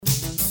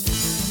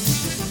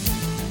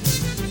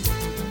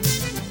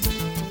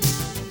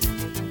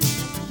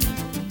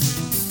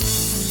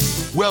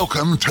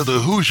Welcome to the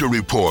Hoosier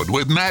Report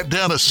with Matt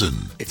Dennison.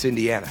 It's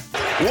Indiana.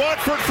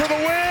 Watford for the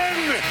win!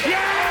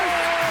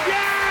 Yes!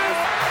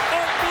 Yes!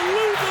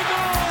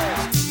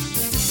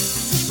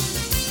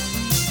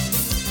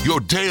 Unbelievable! Your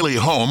daily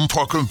home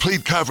for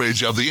complete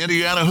coverage of the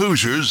Indiana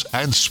Hoosiers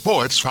and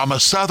sports from a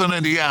Southern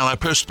Indiana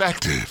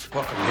perspective.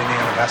 Welcome to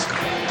Indiana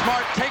basketball.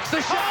 Smart takes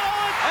the shot,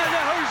 and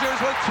the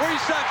Hoosiers with 3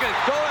 seconds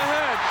go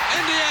ahead.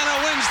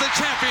 Indiana wins the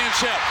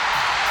championship.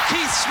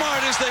 Keith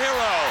Smart is the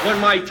hero.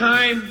 When my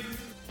time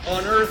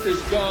on earth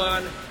is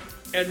gone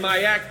and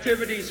my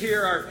activities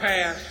here are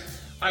past,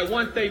 I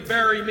want they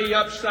bury me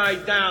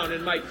upside down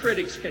and my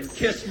critics can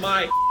kiss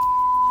my.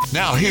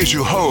 Now here's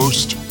your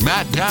host,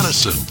 Matt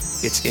Dennison.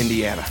 It's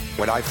Indiana,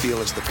 what I feel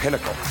is the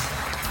pinnacle,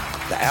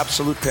 the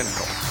absolute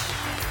pinnacle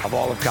of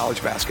all of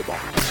college basketball.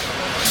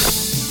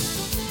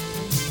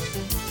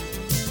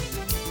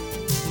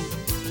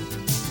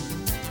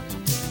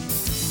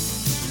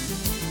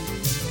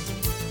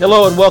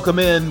 Hello and welcome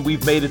in.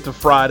 We've made it to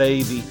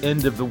Friday, the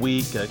end of the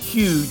week, a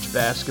huge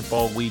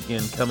basketball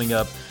weekend coming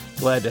up.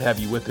 Glad to have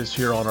you with us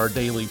here on our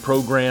daily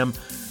program.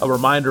 A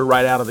reminder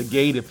right out of the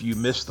gate, if you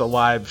missed the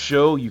live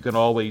show, you can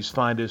always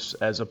find us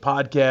as a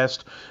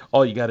podcast.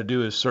 All you got to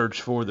do is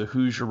search for the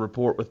Hoosier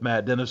Report with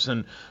Matt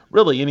Dennison,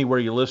 really anywhere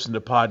you listen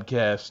to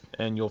podcasts,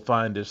 and you'll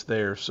find us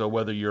there. So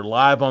whether you're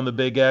live on the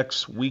Big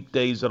X,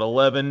 weekdays at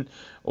 11,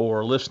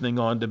 or listening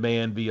on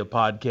demand via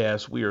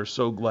podcast, we are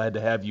so glad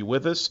to have you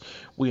with us.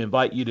 We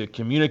invite you to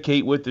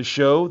communicate with the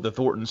show. The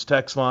Thornton's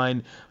text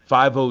line,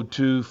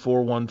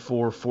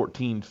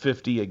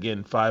 502-414-1450.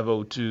 Again,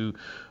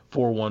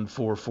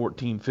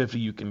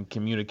 502-414-1450. You can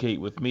communicate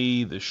with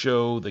me, the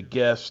show, the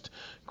guest,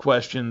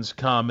 questions,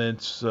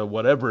 comments,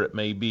 whatever it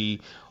may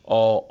be,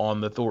 all on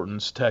the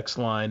Thornton's text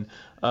line.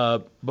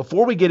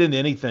 Before we get into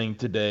anything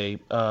today,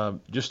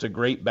 just a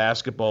great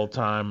basketball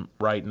time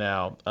right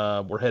now.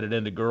 We're headed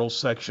into girls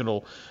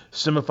sectional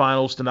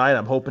semifinals tonight.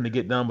 I'm hoping to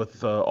get done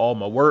with all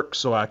my work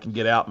so I can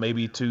get out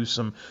maybe to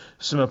some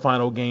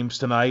semifinal games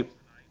tonight.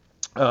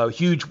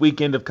 Huge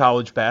weekend of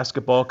college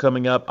basketball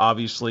coming up.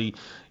 Obviously,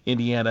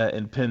 Indiana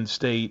and Penn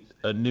State,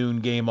 a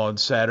noon game on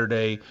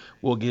Saturday.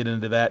 We'll get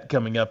into that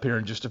coming up here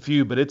in just a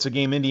few, but it's a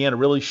game Indiana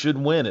really should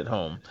win at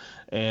home.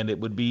 And it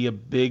would be a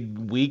big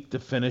week to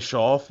finish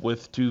off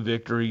with 2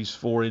 victories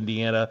for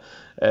Indiana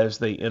as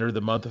they enter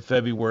the month of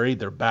February.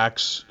 Their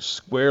backs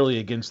squarely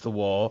against the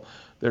wall.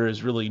 There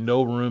is really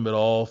no room at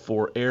all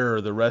for error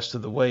the rest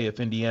of the way if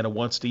Indiana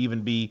wants to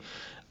even be,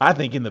 I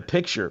think, in the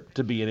picture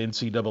to be an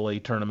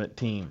NCAA tournament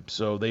team.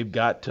 So they've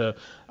got to,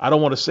 I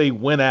don't want to say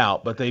win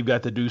out, but they've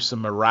got to do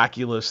some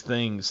miraculous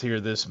things here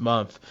this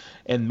month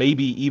and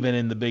maybe even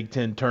in the Big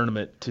Ten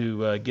tournament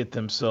to get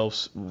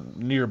themselves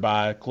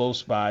nearby,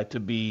 close by to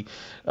be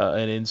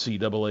an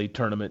NCAA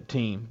tournament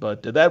team.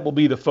 But that will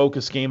be the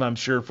focus game, I'm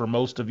sure, for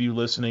most of you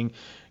listening.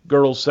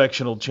 Girls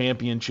sectional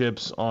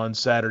championships on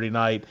Saturday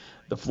night.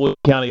 The Floyd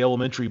County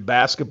Elementary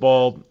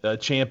basketball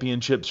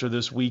championships are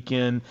this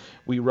weekend.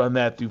 We run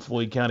that through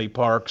Floyd County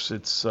Parks.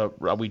 It's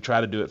we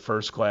try to do it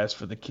first class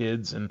for the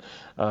kids, and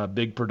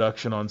big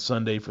production on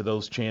Sunday for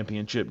those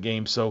championship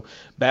games. So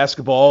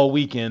basketball all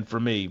weekend for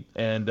me.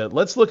 And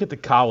let's look at the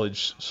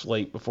college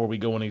slate before we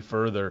go any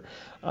further.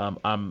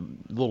 I'm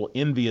a little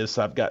envious.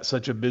 I've got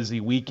such a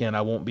busy weekend.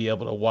 I won't be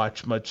able to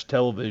watch much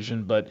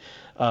television, but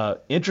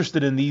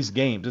interested in these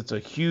games. It's a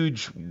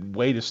huge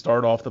way to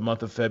start off the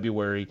month of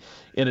February.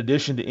 In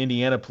addition to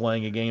Indiana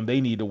playing a game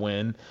they need to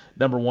win,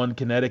 number 1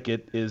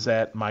 Connecticut is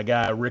at my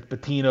guy Rick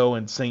Pitino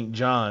and St.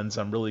 John's.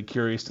 I'm really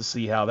curious to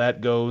see how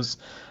that goes.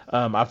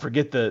 I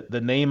forget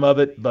the name of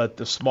it, but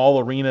the small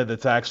arena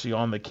that's actually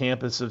on the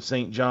campus of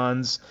St.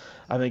 John's,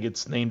 I think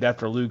it's named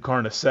after Lou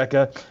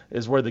Carnesecca,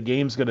 is where the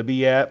game's going to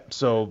be at.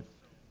 So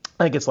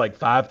I think it's like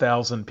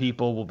 5,000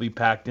 people will be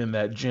packed in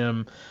that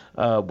gym.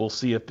 We'll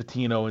see if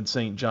Pitino and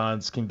St.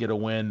 John's can get a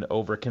win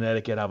over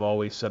Connecticut. I've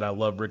always said I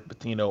love Rick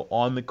Pitino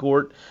on the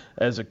court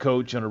as a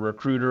coach and a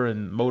recruiter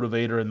and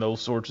motivator and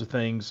those sorts of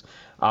things.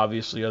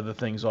 Obviously, other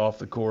things off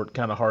the court,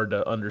 kind of hard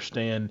to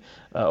understand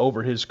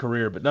over his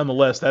career. But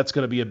nonetheless, that's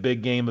going to be a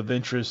big game of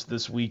interest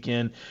this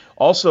weekend.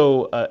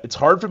 Also, it's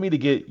hard for me to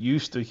get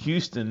used to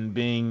Houston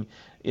being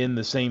in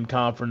the same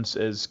conference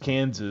as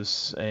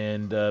Kansas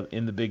and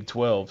in the Big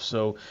 12.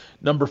 So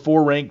number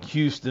 4 ranked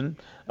Houston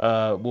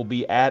will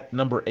be at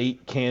number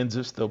 8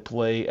 Kansas. They'll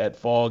play at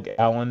Fog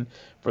Allen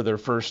for their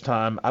first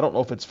time. I don't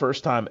know if it's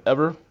first time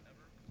ever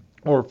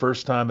or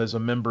first time as a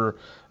member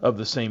of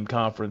the same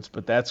conference,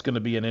 but that's going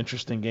to be an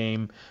interesting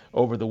game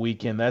over the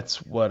weekend.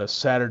 That's a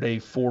Saturday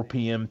 4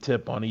 p.m.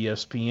 tip on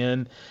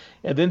ESPN.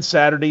 And then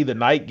Saturday, the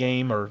night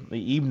game or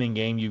the evening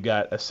game, you've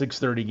got a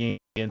 6:30 game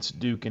against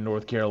Duke in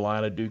North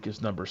Carolina. Duke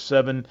is number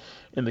 7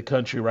 in the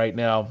country right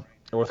now.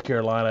 North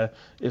Carolina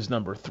is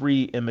number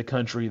 3 in the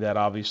country. That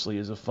obviously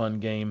is a fun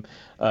game.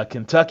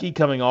 Kentucky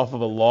coming off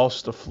of a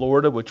loss to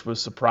Florida, which was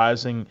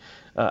surprising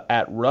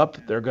at Rupp.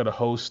 They're going to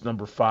host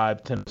number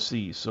 5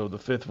 Tennessee. So the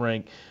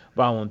 5th-ranked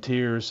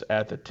Volunteers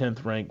at the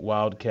 10th-ranked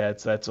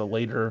Wildcats. That's a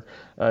later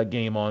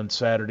game on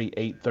Saturday,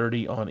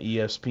 8:30 on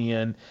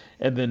ESPN.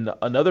 And then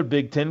another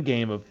Big Ten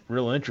game of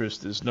real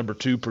interest is number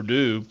 2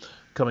 Purdue,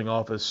 coming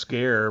off a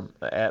scare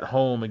at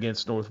home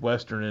against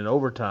Northwestern in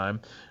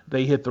overtime.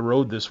 They hit the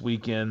road this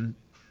weekend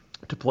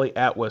to play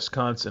at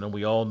Wisconsin, and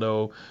we all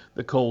know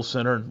the Kohl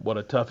Center and what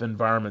a tough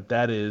environment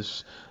that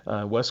is.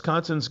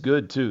 Wisconsin's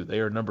good, too.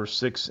 They are number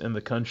 6 in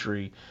the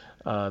country.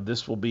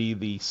 This will be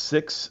the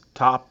 6th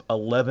top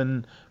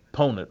 11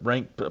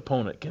 ranked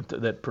opponent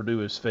that Purdue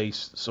has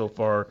faced so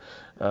far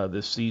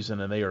this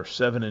season, and they are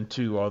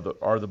 7-2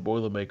 are the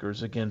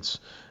Boilermakers against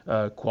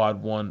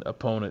Quad 1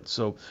 opponents.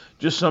 So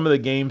just some of the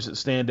games that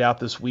stand out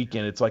this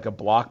weekend. It's like a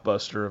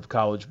blockbuster of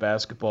college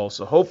basketball.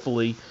 So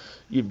hopefully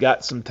you've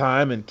got some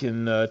time and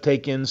can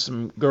take in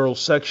some girls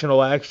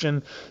sectional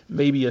action,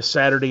 maybe a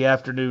Saturday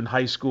afternoon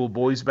high school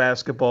boys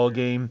basketball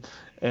game,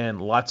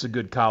 and lots of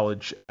good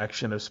college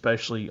action,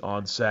 especially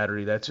on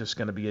Saturday. That's just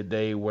going to be a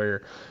day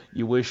where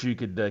you wish you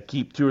could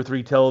keep 2 or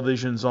 3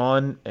 televisions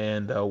on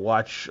and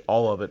watch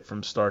all of it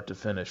from start to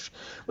finish.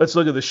 Let's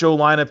look at the show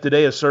lineup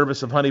today, a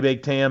service of Honey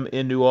Baked Ham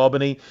in New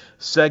Albany.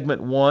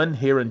 Segment 1,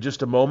 here in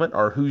just a moment,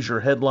 our Hoosier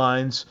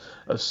headlines,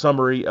 a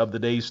summary of the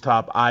day's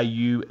top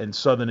IU and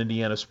Southern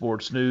Indiana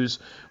sports news.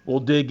 We'll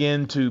dig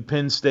into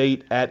Penn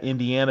State at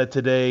Indiana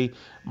today.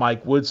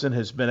 Mike Woodson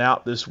has been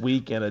out this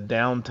week and a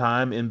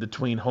downtime in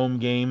between home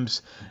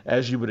games,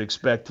 as you would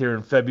expect here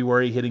in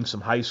February, hitting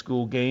some high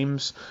school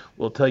games.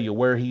 We'll tell you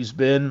where he's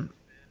been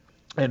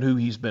and who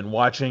he's been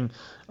watching.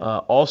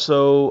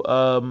 Also,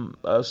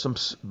 some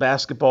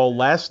basketball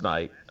last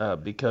night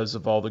because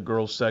of all the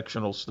girls'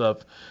 sectional stuff.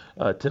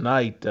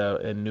 Tonight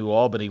in New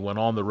Albany went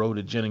on the road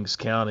to Jennings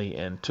County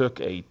and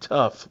took a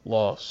tough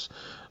loss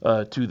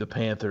to the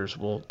Panthers.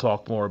 We'll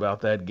talk more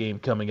about that game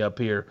coming up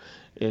here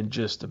in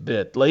just a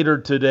bit. Later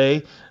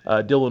today,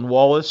 Dylan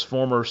Wallace,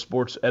 former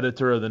sports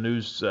editor of the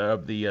news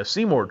of the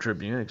Seymour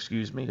Tribune,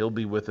 he'll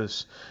be with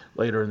us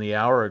later in the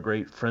hour, a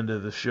great friend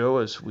of the show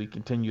as we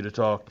continue to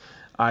talk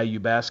IU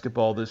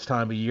basketball this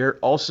time of year.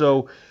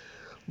 Also,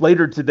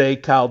 later today,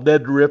 Kyle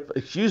Nedrip,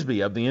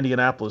 of the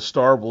Indianapolis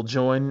Star will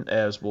join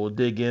as we'll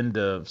dig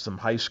into some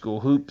high school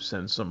hoops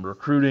and some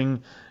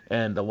recruiting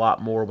and a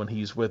lot more when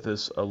he's with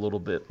us a little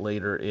bit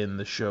later in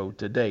the show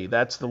today.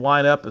 That's the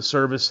lineup, a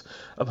service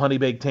of Honey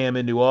Baked Ham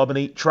in New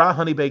Albany. Try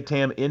Honey Baked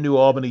Ham in New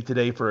Albany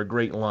today for a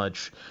great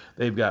lunch.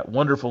 They've got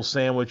wonderful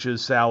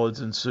sandwiches,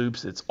 salads, and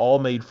soups. It's all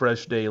made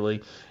fresh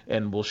daily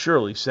and will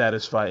surely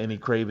satisfy any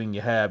craving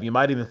you have. You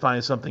might even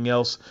find something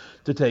else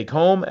to take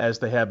home as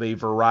they have a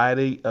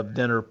variety of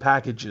dinner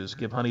packages.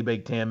 Give Honey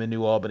Baked Ham in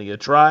New Albany a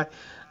try.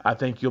 I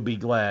think you'll be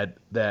glad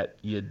that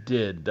you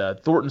did.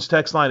 Thornton's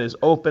text line is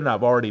open.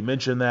 I've already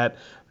mentioned that.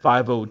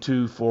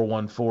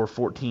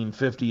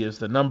 502-414-1450 is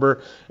the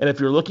number. And if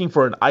you're looking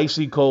for an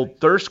icy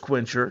cold thirst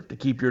quencher to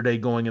keep your day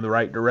going in the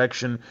right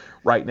direction,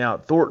 right now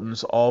at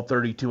Thornton's, all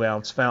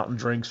 32-ounce fountain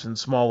drinks and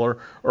smaller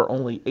are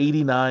only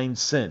 89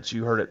 cents.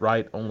 You heard it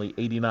right, only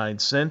 89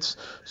 cents.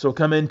 So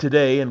come in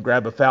today and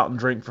grab a fountain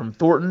drink from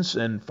Thornton's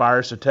and fire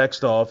us a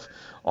text off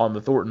on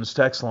the Thornton's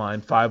text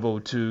line,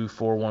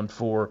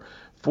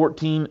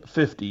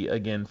 502-414-1450.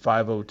 Again,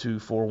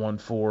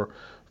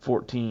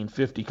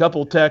 502-414-1450.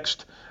 Couple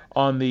text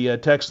on the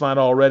text line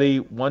already.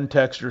 One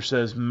texter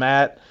says,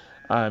 Matt,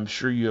 I'm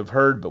sure you have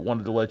heard, but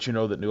wanted to let you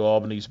know that New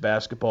Albany's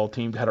basketball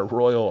team had a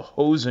royal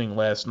hosing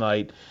last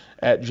night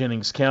at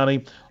Jennings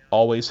County.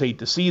 Always hate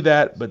to see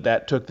that, but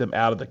that took them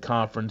out of the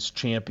conference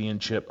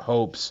championship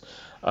hopes.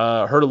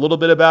 Heard a little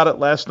bit about it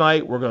last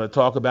night. We're going to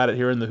talk about it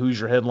here in the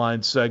Hoosier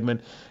Headlines segment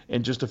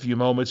in just a few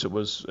moments.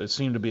 It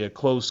seemed to be a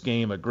close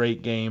game, a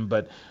great game,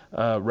 but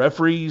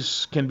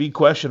referees can be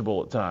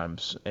questionable at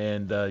times,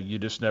 and you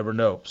just never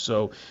know.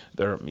 So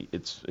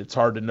it's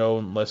hard to know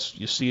unless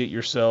you see it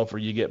yourself or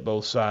you get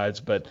both sides,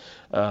 but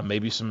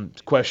maybe some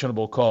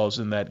questionable calls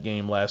in that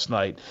game last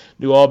night.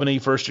 New Albany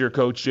first-year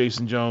coach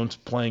Jason Jones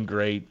playing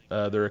great.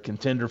 They're a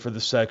contender for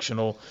the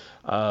sectional.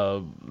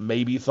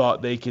 Maybe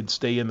thought they could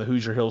stay in the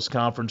Hoosier Hills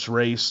Conference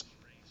race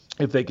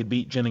if they could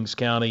beat Jennings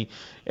County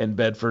and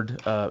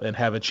Bedford and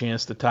have a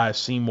chance to tie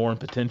Seymour and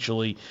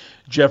potentially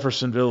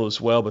Jeffersonville as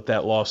well, but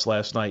that loss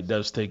last night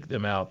does take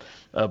them out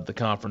of the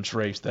conference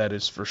race, that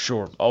is for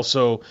sure.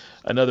 Also,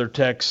 another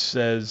text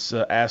says,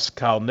 ask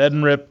Kyle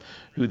Neddenrip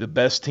who the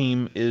best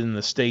team in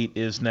the state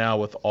is now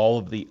with all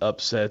of the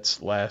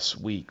upsets last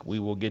week. We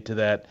will get to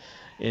that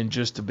in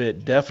just a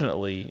bit.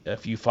 Definitely,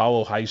 if you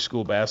follow high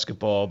school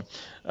basketball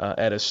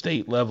at a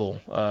state level,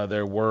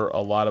 there were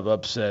a lot of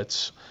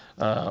upsets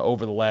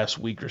over the last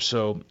week or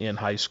so in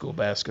high school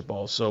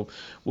basketball. So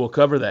we'll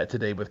cover that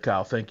today with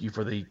Kyle. Thank you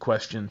for the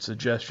question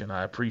suggestion.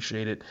 I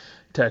appreciate it.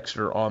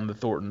 Texter on the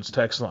Thornton's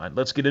text line.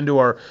 Let's get into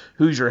our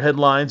Hoosier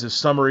headlines, a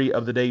summary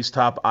of the day's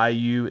top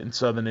IU and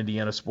Southern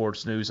Indiana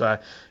sports news. I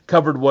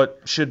covered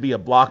what should be a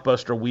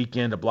blockbuster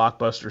weekend, a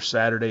blockbuster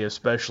Saturday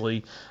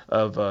especially,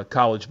 of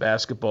college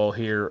basketball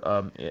here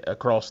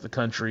across the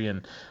country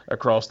and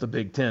across the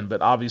Big Ten.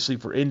 But obviously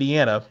for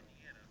Indiana,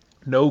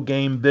 no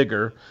game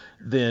bigger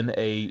than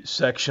a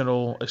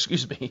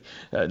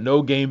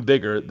no game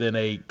bigger than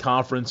a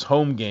conference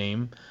home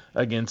game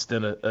against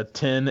a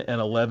 10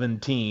 and 11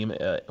 team.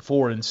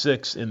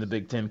 4-6 in the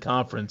Big Ten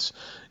Conference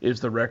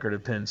is the record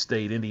of Penn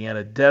State.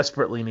 Indiana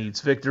desperately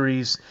needs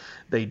victories.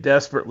 They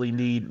desperately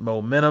need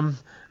momentum.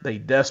 They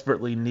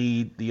desperately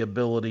need the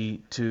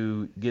ability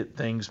to get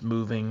things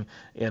moving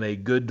in a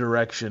good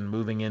direction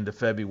moving into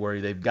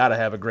February. They've got to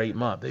have a great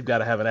month. They've got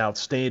to have an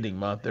outstanding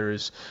month. There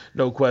is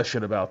no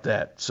question about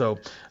that. So,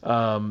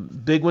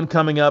 big one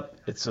coming up.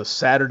 It's a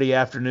Saturday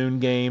afternoon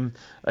game.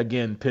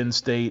 Again, Penn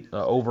State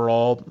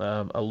overall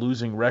a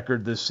losing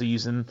record this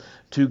season,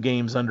 2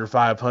 games under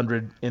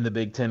 500 in the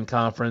Big Ten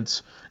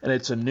Conference, and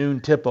it's a noon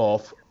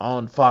tip-off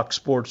on Fox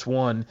Sports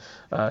 1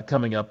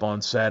 coming up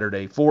on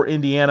Saturday. For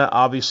Indiana,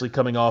 obviously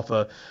coming off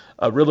a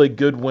really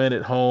good win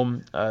at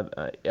home.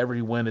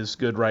 Every win is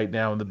good right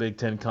now in the Big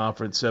Ten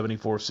Conference,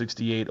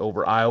 74-68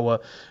 over Iowa.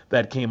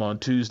 That came on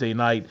Tuesday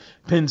night.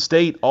 Penn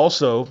State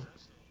also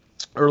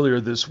earlier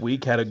this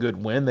week had a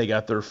good win. They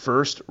got their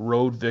first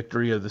road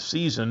victory of the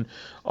season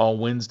on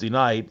Wednesday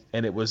night,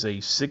 and it was a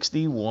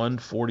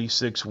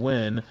 61-46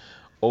 win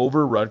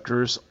over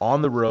Rutgers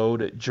on the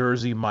road at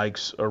Jersey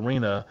Mike's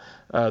Arena.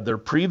 Their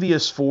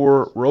previous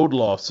 4 road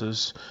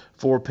losses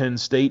for Penn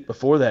State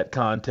before that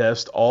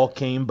contest all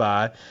came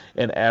by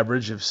an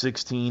average of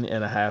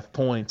 16.5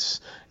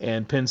 points.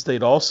 And Penn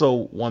State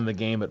also won the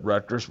game at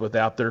Rutgers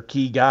without their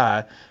key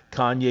guy,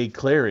 Kanye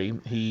Clary.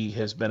 He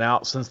has been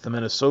out since the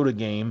Minnesota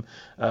game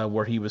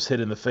where he was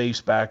hit in the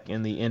face back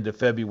in the end of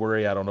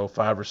February,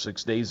 5 or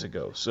 6 days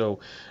ago.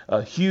 So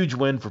a huge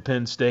win for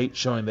Penn State,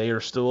 showing they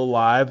are still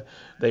alive,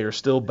 they are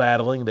still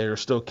battling, they are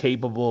still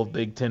capable of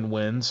Big Ten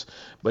wins.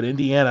 But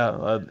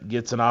Indiana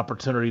gets an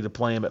opportunity to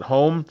play them at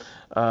home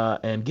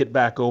and get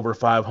back over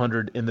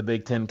 500 in the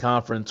Big Ten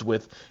Conference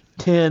with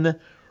 10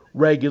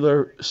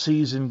 regular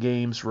season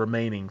games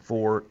remaining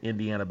for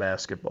Indiana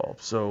basketball.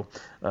 So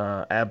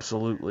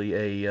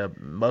absolutely a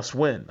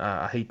must-win.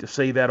 I hate to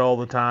say that all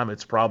the time.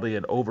 It's probably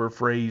an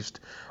overused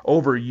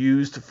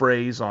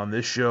phrase on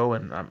this show,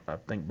 and I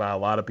think by a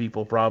lot of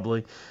people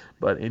probably.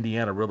 But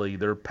Indiana, really,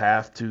 their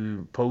path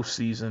to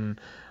postseason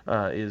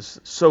is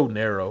so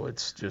narrow.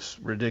 It's just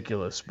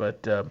ridiculous.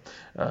 But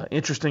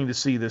interesting to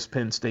see this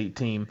Penn State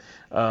team.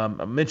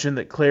 I mentioned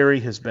that Clary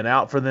has been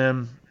out for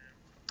them.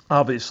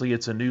 Obviously,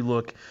 it's a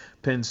new-look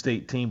Penn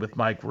State team with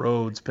Mike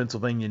Rhodes,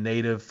 Pennsylvania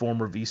native,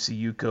 former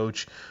VCU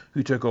coach,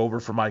 who took over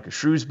for Micah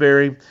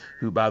Shrewsbury,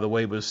 who, by the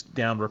way, was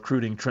down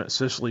recruiting Trent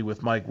Sicily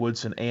with Mike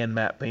Woodson and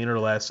Matt Painter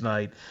last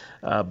night.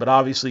 But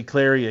obviously,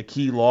 Clary, a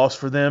key loss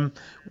for them.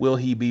 Will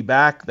he be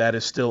back? That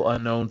is still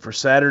unknown for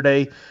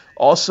Saturday.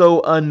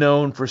 Also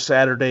unknown for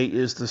Saturday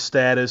is the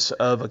status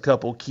of a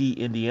couple key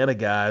Indiana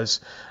guys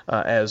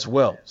as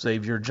well.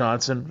 Xavier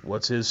Johnson,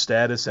 what's his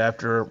status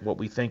after what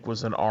we think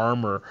was an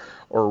arm or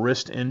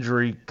wrist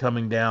injury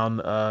coming down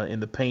in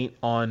the paint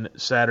on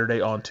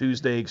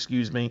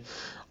Tuesday.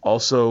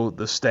 Also,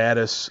 the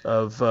status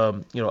of,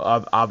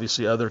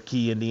 obviously other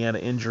key Indiana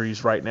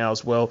injuries right now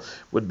as well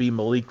would be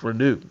Malik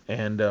Renew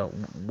and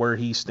where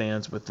he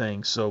stands with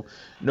things. So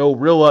no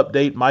real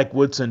update. Mike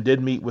Woodson did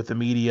meet with the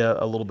media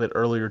a little bit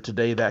earlier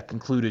today. That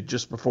concluded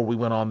just before we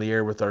went on the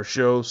air with our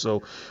show.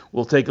 So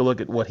we'll take a look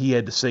at what he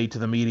had to say to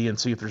the media and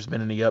see if there's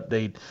been any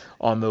update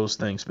on those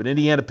things. But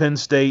Indiana, Penn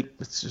State,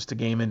 it's just a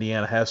game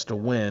Indiana has to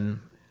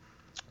win.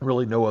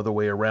 Really no other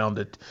way around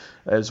it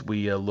as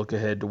we look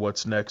ahead to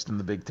what's next in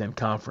the Big Ten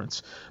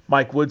Conference.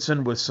 Mike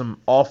Woodson with some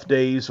off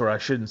days, or I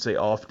shouldn't say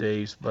off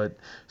days, but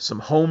some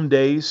home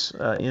days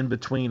in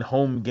between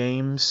home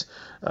games,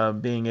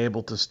 being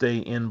able to stay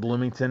in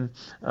Bloomington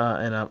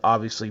and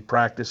obviously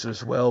practice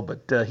as well.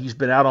 But he's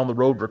been out on the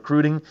road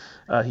recruiting.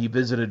 He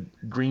visited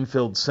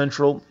Greenfield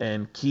Central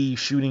and key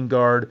shooting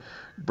guard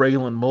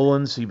Braylon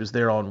Mullins. He was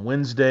there on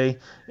Wednesday,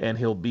 and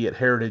he'll be at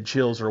Heritage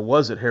Hills, or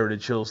was at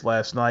Heritage Hills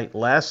last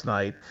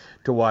night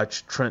to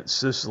watch Trent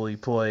Sicily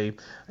play.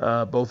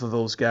 Both of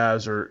those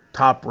guys are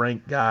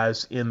top-ranked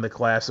guys in the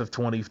class of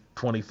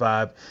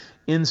 2025.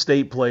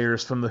 In-state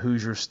players from the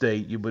Hoosier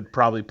State. You would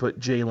probably put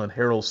Jalen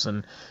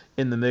Harrelson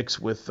in the mix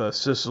with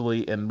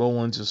Sicily and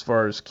Mullins as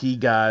far as key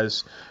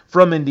guys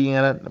from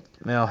Indiana.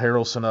 Now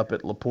Harrelson up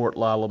at LaPorte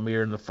La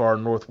Lumiere in the far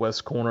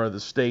northwest corner of the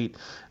state,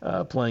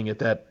 playing at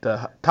that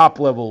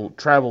top-level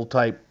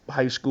travel-type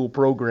high school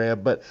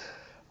program. But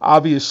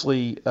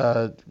obviously,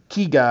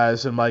 key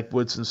guys, and Mike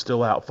Woodson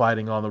still out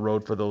fighting on the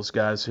road for those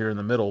guys here in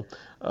the middle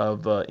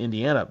of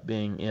Indiana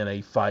being in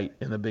a fight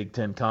in the Big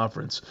Ten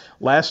Conference.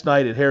 Last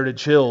night at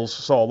Heritage Hills,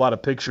 saw a lot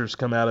of pictures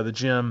come out of the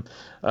gym.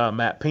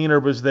 Matt Painter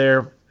was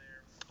there.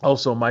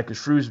 Also, Micah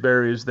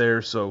Shrewsbury is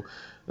there. So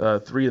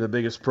 3 of the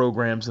biggest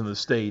programs in the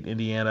state,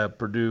 Indiana,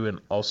 Purdue, and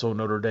also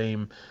Notre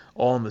Dame,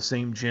 all in the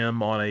same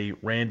gym on a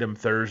random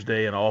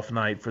Thursday, an off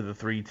night for the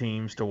 3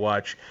 teams to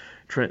watch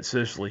Trent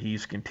Sicily.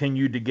 He's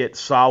continued to get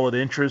solid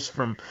interest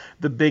from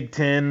the Big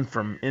Ten,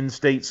 from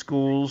in-state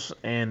schools,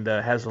 and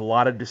has a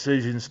lot of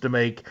decisions to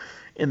make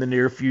in the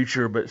near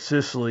future. But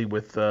Sicily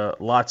with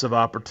lots of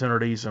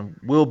opportunities and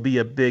will be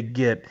a big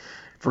get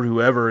for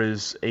whoever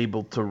is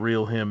able to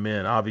reel him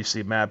in.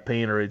 Obviously, Matt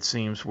Painter, it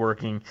seems,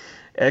 working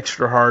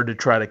extra hard to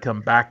try to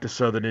come back to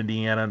Southern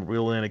Indiana and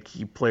reel in a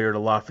key player to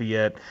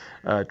Lafayette.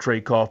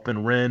 Trey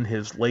Kaufman-Wren,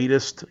 his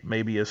latest,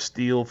 maybe a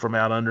steal from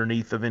out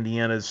underneath of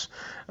Indiana's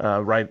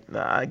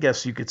I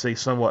guess you could say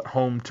somewhat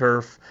home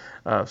turf.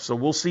 So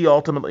we'll see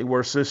ultimately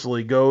where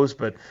Sicily goes,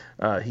 but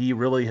he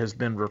really has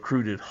been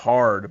recruited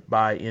hard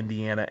by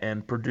Indiana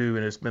and Purdue,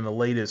 and it's been the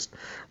latest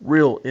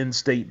real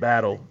in-state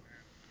battle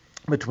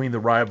between the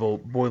rival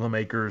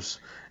Boilermakers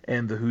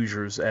and the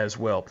Hoosiers as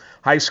well.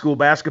 High school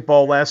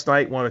basketball last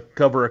night, want to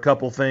cover a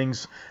couple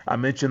things. I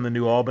mentioned the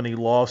New Albany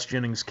loss.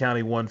 Jennings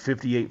County won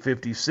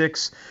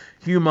 58-56.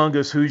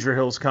 Humongous Hoosier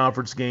Hills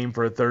Conference game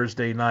for a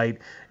Thursday night.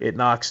 It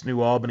knocks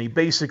New Albany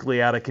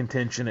basically out of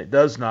contention. It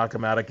does knock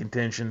them out of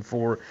contention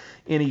for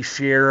any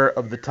share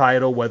of the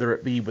title, whether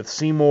it be with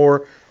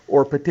Seymour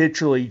or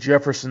potentially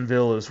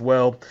Jeffersonville as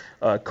well.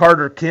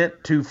 Carter Kent,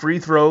 2 free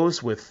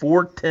throws with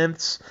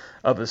 4/10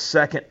 of a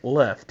second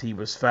left. He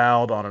was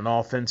fouled on an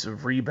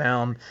offensive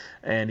rebound,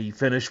 and he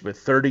finished with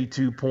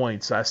 32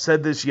 points. I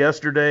said this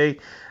yesterday.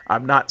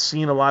 I've not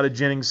seen a lot of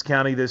Jennings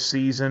County this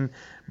season,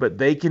 but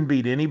they can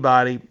beat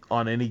anybody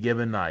on any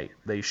given night.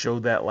 They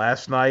showed that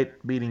last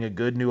night, beating a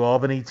good New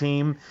Albany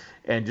team,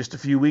 and just a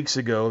few weeks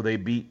ago, they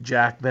beat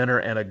Jack Benner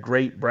and a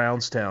great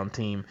Brownstown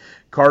team.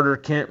 Carter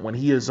Kent, when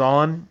he is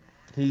on,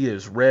 he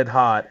is red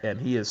hot, and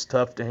he is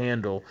tough to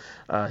handle.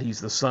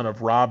 He's the son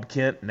of Rob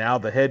Kent, now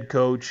the head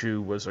coach,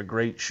 who was a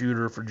great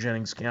shooter for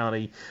Jennings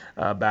County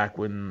back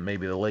when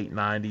maybe the late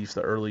 90s,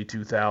 the early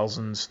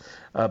 2000s.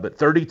 But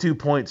 32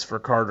 points for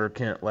Carter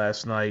Kent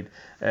last night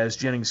as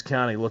Jennings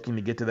County looking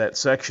to get to that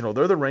sectional.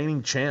 They're the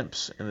reigning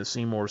champs in the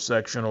Seymour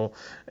sectional,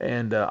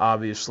 and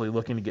obviously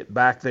looking to get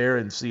back there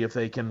and see if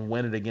they can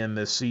win it again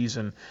this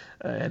season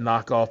and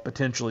knock off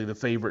potentially the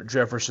favorite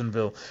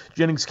Jeffersonville.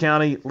 Jennings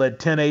County led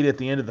 10-8 at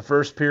the end of the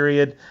first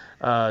period,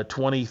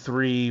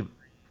 23-12.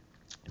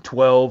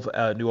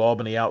 New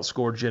Albany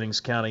outscored Jennings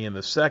County in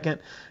the second,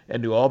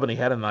 and New Albany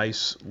had a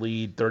nice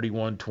lead,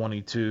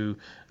 31-22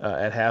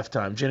 at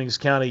halftime. Jennings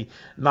County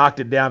knocked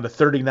it down to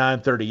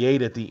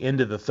 39-38 at the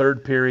end of the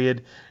third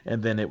period,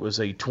 and then it was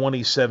a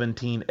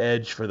 20-17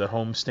 edge for the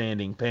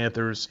homestanding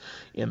Panthers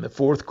in the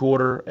fourth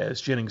quarter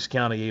as Jennings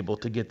County able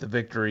to get the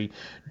victory.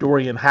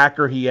 Dorian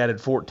Hacker, he added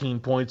 14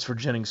 points for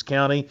Jennings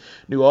County.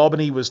 New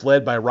Albany was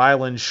led by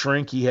Ryland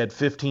Shrink. He had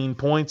 15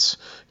 points.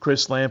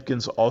 Chris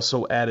Lampkins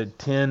also added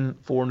 10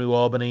 for New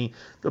Albany.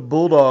 The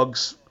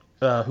Bulldogs,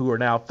 who are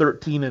now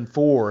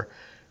 13-4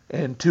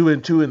 and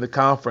 2-2 in the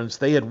conference,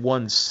 they had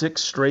won 6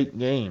 straight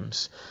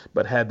games,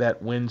 but had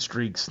that win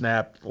streak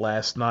snapped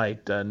last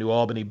night. New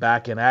Albany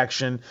back in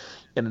action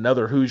in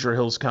another Hoosier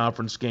Hills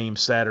Conference game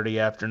Saturday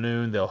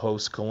afternoon. They'll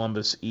host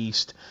Columbus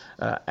East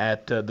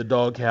at the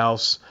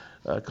Doghouse.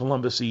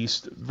 Columbus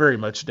East very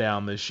much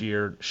down this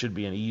year. Should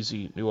be an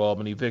easy New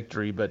Albany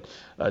victory, but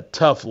a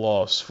tough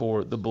loss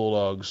for the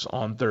Bulldogs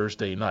on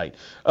Thursday night.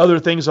 Other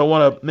things I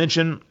want to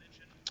mention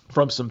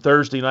from some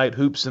Thursday night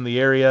hoops in the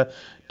area.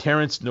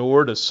 Terrence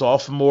Nord, a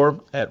sophomore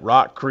at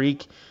Rock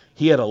Creek,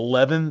 he had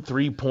 11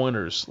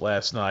 three-pointers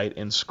last night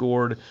and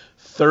scored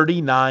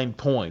 39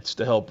 points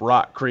to help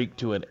Rock Creek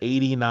to an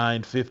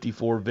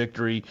 89-54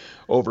 victory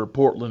over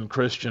Portland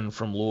Christian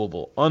from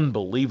Louisville.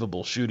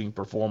 Unbelievable shooting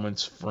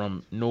performance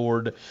from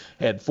Nord.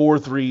 Had 4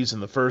 threes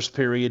in the first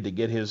period to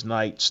get his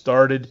night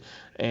started,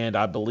 and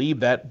I believe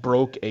that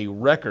broke a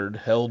record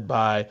held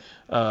by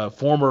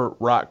former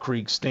Rock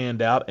Creek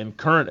standout and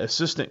current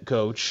assistant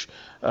coach,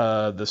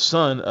 the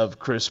son of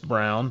Chris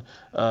Brown,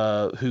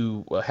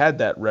 who had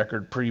that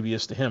record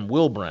previous to him,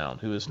 Will Brown,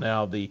 who is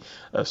now the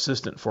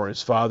assistant for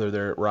his father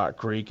there at Rock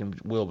Creek. And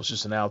Will was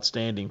just an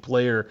outstanding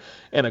player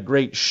and a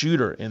great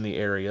shooter in the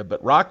area.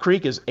 But Rock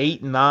Creek is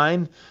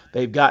 8-9.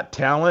 They've got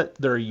talent.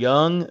 They're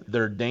young.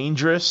 They're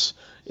dangerous.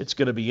 It's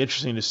going to be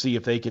interesting to see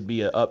if they could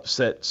be an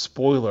upset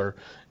spoiler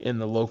in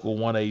the local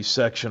 1A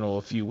sectional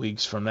a few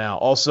weeks from now.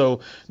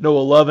 Also, Noah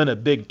Lovin, a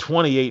big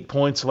 28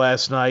 points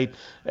last night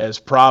as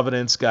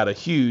Providence got a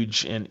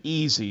huge and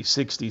easy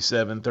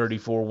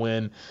 67-34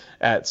 win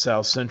at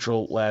South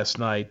Central last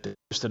night.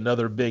 Just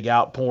another big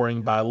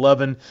outpouring by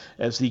Lovin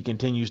as he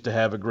continues to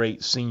have a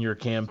great senior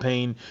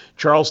campaign.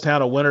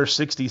 Charlestown a winner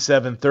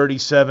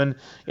 67-37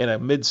 in a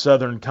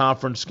Mid-Southern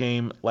Conference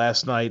game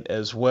last night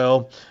as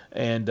well.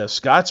 And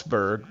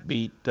Scottsburg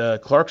beat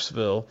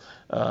Clarksville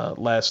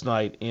last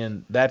night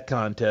in that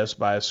contest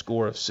by a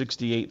score of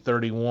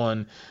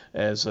 68-31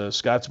 as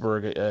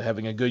Scottsburg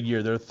having a good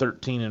year. They're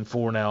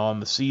 13-4 now on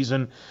the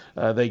season.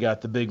 They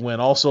got the big win.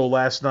 Also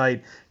last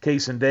night,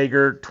 Kaysen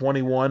Dager,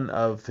 21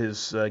 of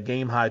his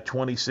game-high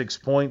 26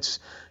 points.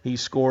 He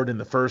scored in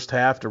the first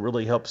half to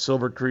really help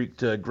Silver Creek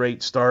to a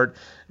great start.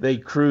 They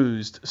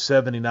cruised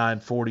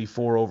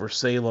 79-44 over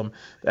Salem.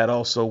 That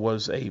also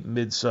was a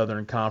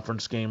Mid-Southern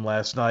Conference game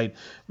last night.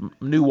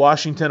 New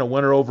Washington, a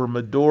winner over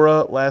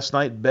Medora last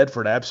night.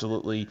 Bedford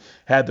absolutely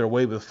had their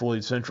way with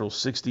Floyd Central.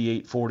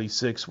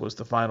 68-46 was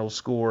the final final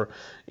score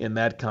in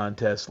that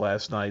contest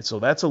last night. So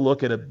that's a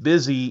look at a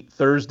busy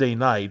Thursday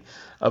night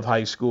of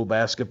high school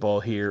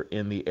basketball here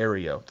in the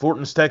area.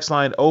 Thornton's text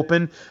line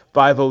open,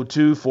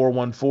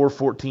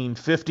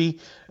 502-414-1450.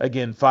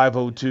 Again,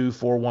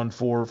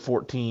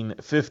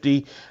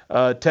 502-414-1450.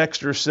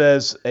 Texter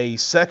says a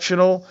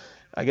sectional,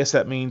 I guess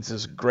that means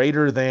is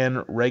greater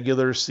than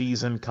regular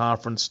season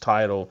conference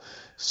title.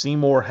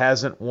 Seymour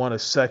hasn't won a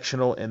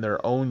sectional in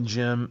their own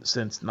gym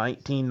since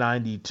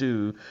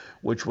 1992,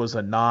 which was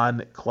a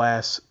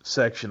non-class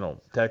sectional.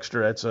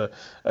 Texter, that's a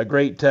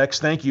great text.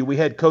 Thank you. We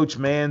had Coach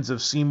Mans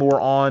of Seymour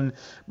on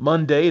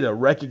Monday to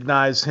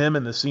recognize him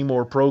and the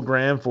Seymour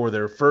program for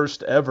their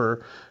first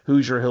ever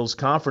Hoosier Hills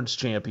Conference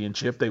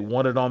Championship. They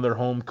won it on their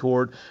home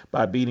court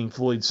by beating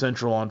Floyd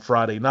Central on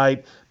Friday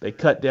night. They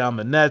cut down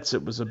the nets.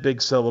 It was a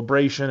big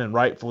celebration, and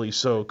rightfully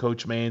so.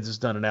 Coach Mans has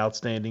done an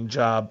outstanding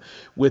job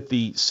with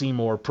the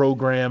Seymour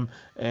program,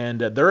 and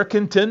they're a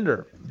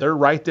contender. They're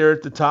right there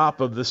at the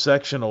top of the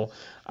sectional.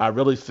 I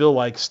really feel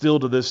like still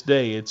to this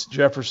day, it's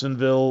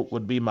Jeffersonville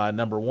would be my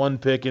number one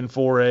pick in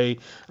 4A.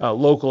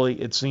 Locally,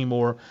 it's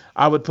Seymour.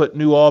 I would put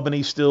New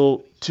Albany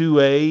still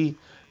 2A,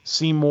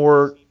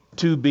 Seymour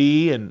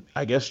 2B, and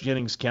I guess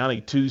Jennings County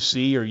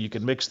 2C, or you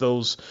can mix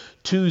those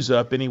twos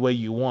up any way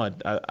you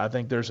want. I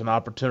think there's an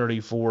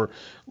opportunity for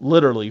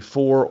literally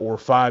 4 or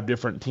 5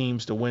 different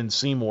teams to win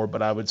Seymour,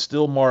 but I would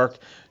still mark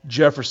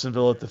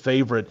Jeffersonville at the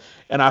favorite.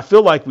 And I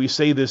feel like we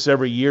say this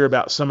every year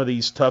about some of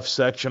these tough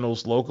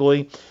sectionals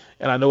locally,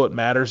 and I know it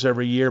matters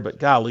every year, but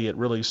golly, it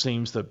really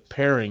seems the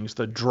pairings,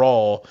 the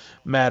draw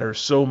matters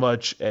so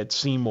much at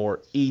Seymour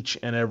each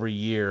and every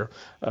year.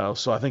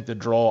 So I think the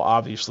draw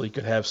obviously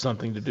could have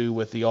something to do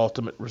with the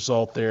ultimate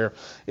result there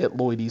at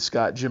Lloyd E.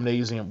 Scott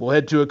Gymnasium. We'll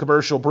head to a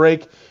commercial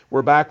break.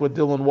 We're back with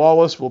Dylan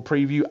Wallace. We'll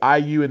preview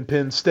IU and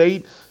Penn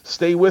State.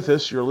 Stay with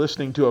us. You're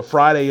listening to a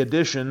Friday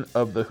edition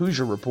of the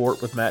Hoosier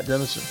Report with Matt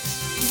Dennison.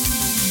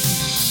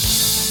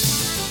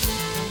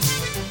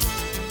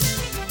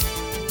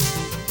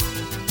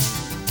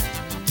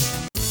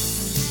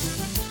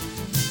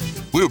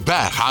 We're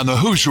back on the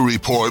Hoosier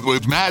Report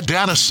with Matt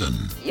Dennison.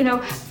 You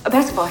know, a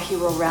basketball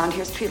hero around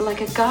here is treated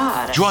like a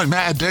god. Join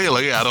Matt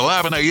daily at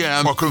 11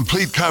 a.m. for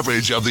complete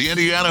coverage of the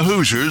Indiana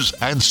Hoosiers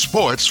and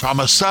sports from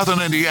a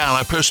Southern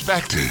Indiana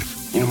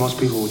perspective. You know, most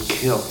people would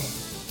kill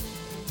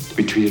to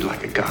be treated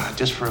like a god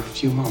just for a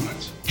few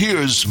moments.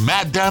 Here's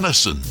Matt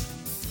Dennison.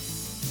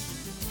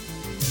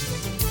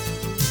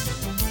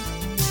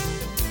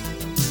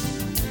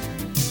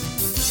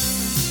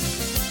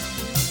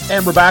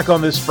 And we're back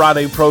on this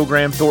Friday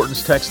program.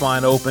 Thornton's text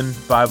line open,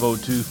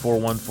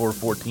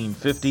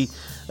 502-414-1450.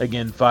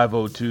 Again,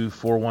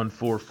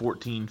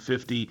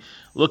 502-414-1450.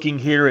 Looking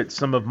here at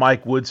some of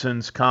Mike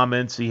Woodson's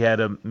comments, he had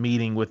a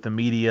meeting with the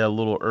media a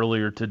little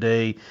earlier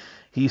today.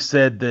 He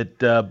said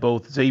that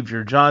both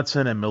Xavier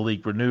Johnson and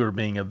Malik Renew are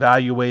being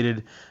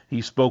evaluated.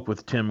 He spoke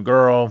with Tim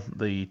Gurl,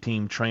 the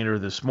team trainer,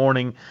 this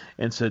morning,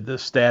 and said the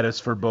status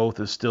for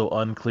both is still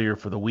unclear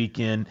for the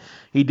weekend.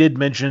 He did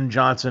mention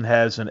Johnson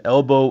has an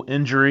elbow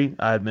injury.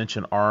 I had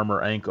mentioned arm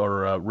or ankle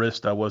or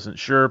wrist. I wasn't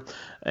sure.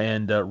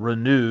 And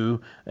Renew,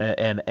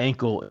 an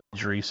ankle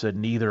injury, said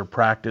neither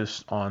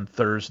practiced on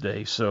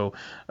Thursday. So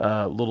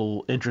a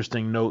little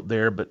interesting note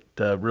there, but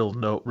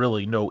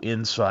really no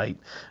insight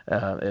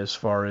as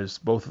far as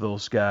both of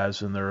those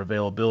guys and their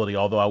availability,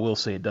 although I will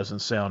say it doesn't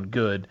sound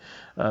good.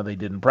 They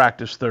didn't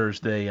practice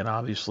Thursday, and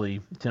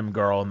obviously Tim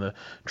Garl and the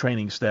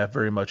training staff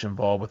very much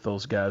involved with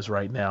those guys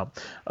right now.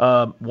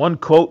 One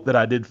quote that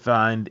I did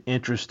find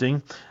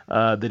interesting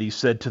that he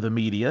said to the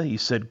media, he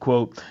said,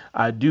 quote,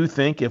 "I do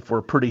think if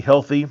we're pretty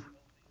healthy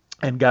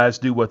and guys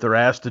do what they're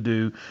asked to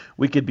do,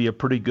 we could be a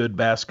pretty good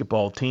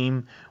basketball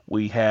team.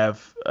 We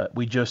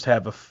just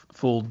have a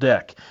full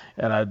deck,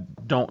 and I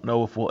don't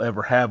know if we'll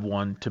ever have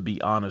one, to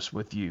be honest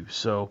with you."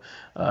 So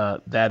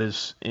that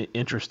is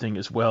interesting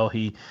as well.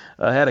 He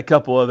had a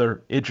couple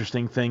other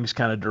interesting things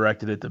kind of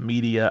directed at the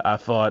media. I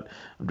thought,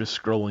 I'm just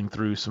scrolling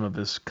through some of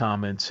his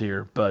comments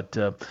here, but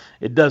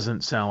it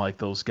doesn't sound like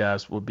those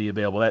guys will be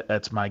available.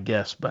 That's my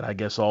guess, but I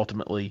guess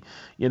ultimately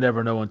you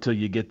never know until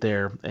you get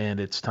there and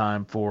it's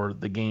time for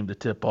the game to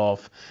tip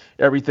off.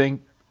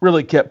 Everything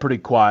really kept pretty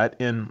quiet,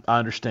 and I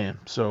understand.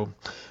 So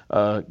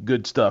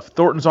good stuff.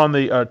 Thornton's on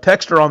the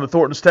texter on the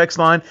Thornton's text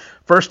line.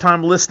 First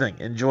time listening,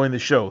 enjoying the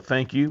show.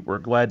 Thank you. We're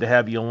glad to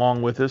have you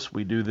along with us.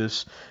 We do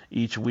this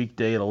each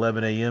weekday at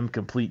 11 a.m.,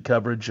 complete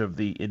coverage of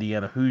the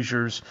Indiana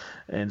Hoosiers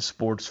and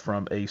sports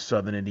from a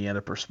Southern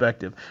Indiana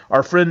perspective.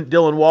 Our friend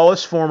Dylan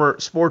Wallace, former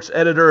sports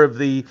editor of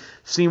the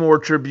Seymour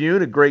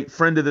Tribune, a great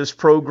friend of this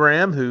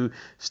program who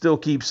still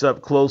keeps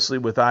up closely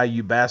with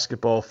IU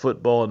basketball,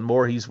 football, and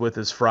more. He's with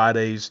us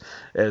Fridays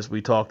as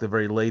we talk the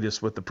very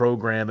latest with the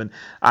program. And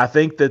I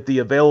think that that the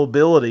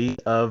availability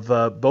of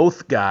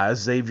both guys,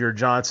 Xavier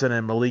Johnson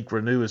and Malik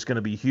Reneau, is going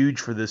to be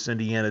huge for this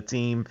Indiana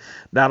team,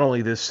 not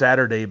only this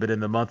Saturday, but in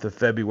the month of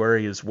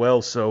February as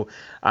well. So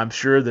I'm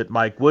sure that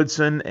Mike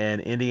Woodson and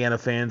Indiana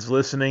fans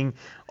listening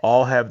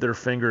all have their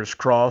fingers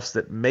crossed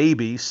that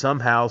maybe,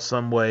 somehow,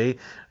 some way,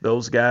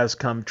 those guys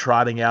come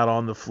trotting out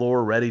on the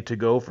floor ready to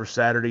go for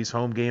Saturday's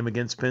home game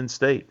against Penn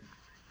State.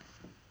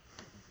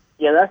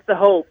 Yeah, that's the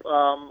hope.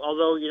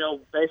 Although,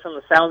 based on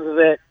the sounds of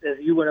it, as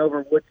you went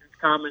over Woodson's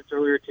comments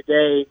earlier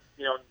today,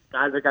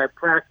 neither guy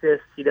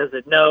practiced, he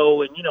doesn't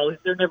know, and,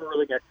 they're never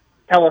really going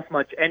to tell us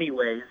much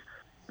anyways.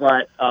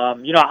 But,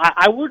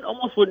 I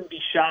wouldn't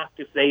be shocked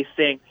if they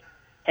think,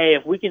 hey,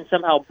 if we can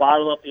somehow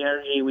bottle up the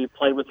energy we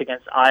played with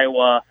against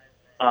Iowa,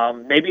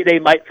 maybe they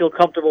might feel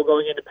comfortable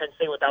going into Penn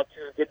State without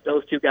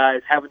those two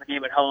guys having the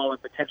game at home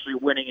and potentially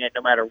winning it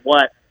no matter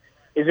what.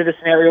 Is it a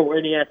scenario where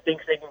Indiana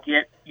thinks they can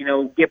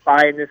get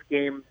by in this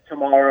game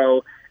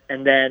tomorrow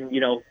and then,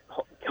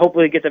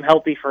 hopefully get them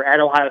healthy for at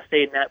Ohio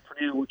State and at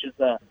Purdue, which is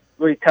a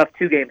really tough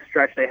two-game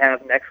stretch they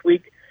have next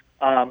week.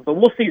 But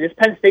we'll see. This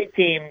Penn State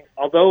team,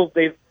 although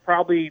they've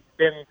probably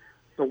been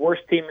the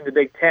worst team in the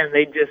Big Ten,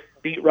 they just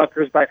beat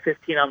Rutgers by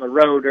 15 on the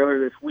road earlier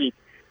this week.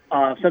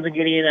 Something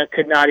Indiana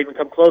could not even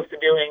come close to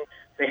doing.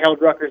 They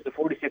held Rutgers to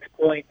 46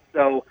 points.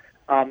 So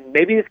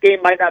maybe this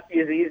game might not be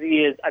as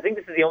easy as – I think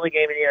this is the only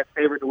game Indiana's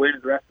favored to win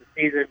the rest of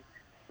the season.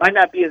 Might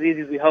not be as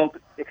easy as we hope,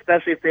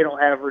 especially if they don't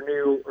have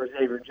Reneau or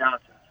Xavier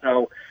Johnson.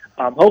 So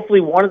hopefully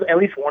at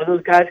least one of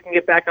those guys can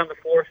get back on the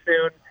floor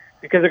soon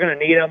because they're going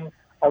to need them.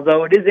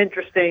 Although it is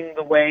interesting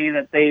the way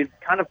that they've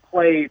kind of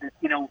played,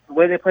 the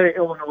way they played at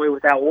Illinois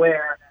without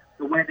Ware,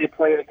 the way they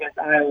played against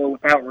Iowa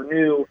without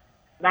Reneau,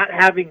 not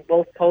having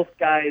both post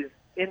guys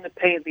in the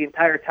paint the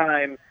entire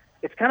time,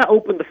 it's kind of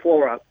opened the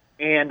floor up.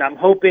 And I'm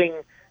hoping,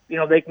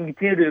 they can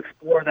continue to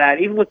explore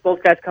that. Even with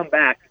both guys come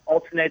back,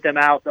 alternate them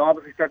out. They'll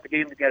obviously start the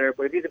game together,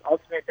 but if you can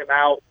alternate them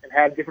out and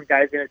have different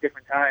guys in at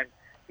different times,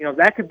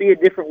 that could be a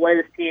different way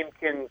this team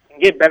can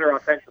get better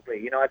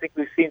offensively. I think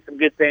we've seen some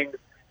good things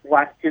the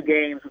last two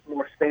games with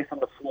more space on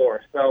the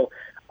floor. So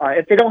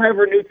if they don't have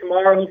Reneau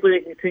tomorrow, hopefully they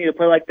can continue to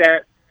play like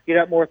that, get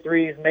up more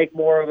threes, make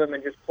more of them,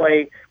 and just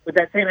play with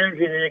that same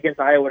energy they did against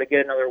Iowa to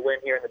get another win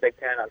here in the Big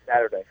Ten on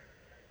Saturday.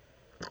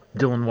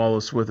 Dylan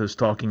Wallace with us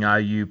talking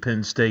IU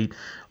Penn State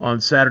on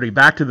Saturday.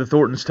 Back to the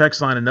Thornton's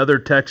text line. Another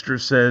texter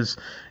says,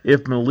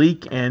 if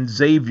Malik and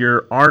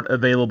Xavier aren't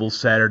available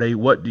Saturday,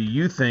 what do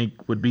you think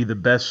would be the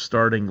best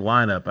starting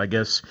lineup? I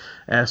guess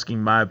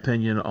asking my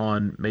opinion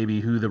on maybe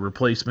who the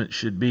replacement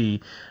should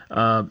be.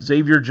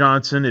 Xavier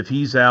Johnson, if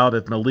he's out,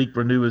 if Malik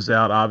Reneau is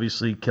out,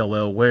 obviously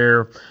Kel'el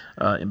Ware,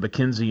 and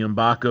Mackenzie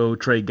Mbako,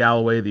 Trey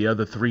Galloway, the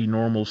other three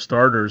normal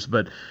starters.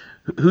 But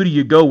who do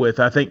you go with?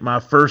 I think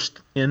my first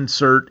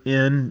insert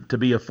in to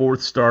be a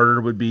fourth starter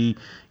would be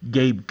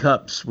Gabe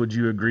Cupps. Would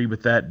you agree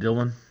with that,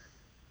 Dylan?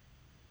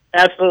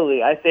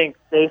 Absolutely. I think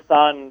based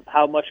on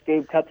how much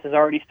Gabe Cupps has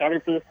already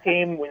started for this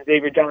team when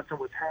Xavier Johnson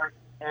was hurt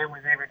and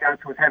when Xavier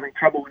Johnson was having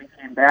trouble when he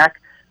came back,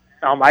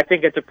 I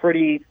think it's a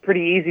pretty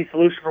easy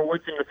solution for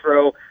Woodson to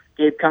throw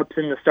Gabe Cupps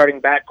in the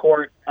starting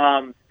backcourt.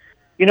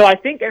 I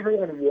think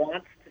everyone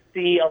wants to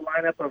see a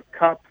lineup of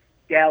Cupps,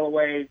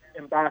 Galloway,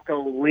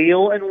 Mbako,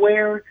 Leal, and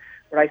Ware.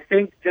 But I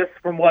think just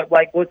from what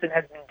Mike Woodson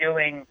has been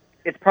doing,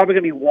 it's probably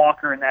going to be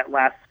Walker in that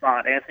last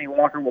spot. Anthony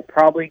Walker will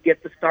probably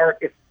get the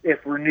start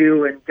if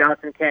Reneau and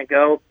Johnson can't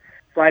go.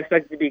 So I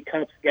expect it to be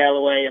Cupps,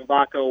 Galloway,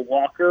 Mbako,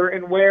 Walker,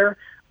 and Ware.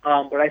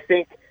 But I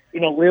think,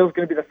 Leal's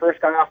going to be the first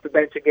guy off the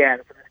bench again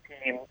for this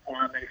team.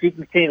 And if he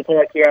can continue to play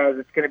like he has,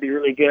 it's going to be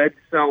really good.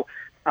 So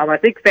I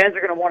think fans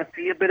are going to want to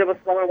see a bit of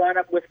a smaller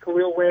lineup with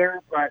Khalil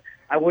Ware. But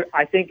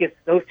I think if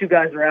those two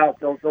guys are out,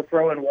 they'll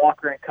throw in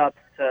Walker and Cupps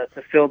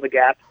to fill the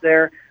gaps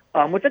there.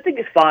 Which I think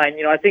is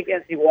fine. I think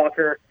Anthony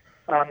Walker,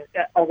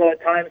 although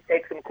at times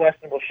takes some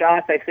questionable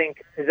shots, I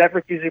think his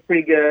effort's usually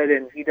pretty good,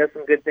 and he does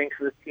some good things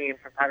for this team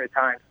from time to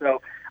time.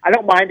 So I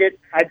don't mind it.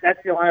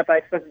 That's the lineup I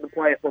expected to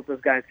play if both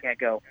those guys can't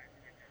go.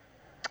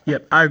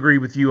 Yep, I agree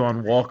with you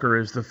on Walker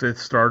as the fifth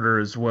starter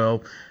as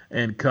well,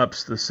 and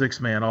Cupps the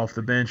sixth man off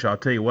the bench. I'll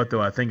tell you what,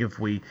 though, I think if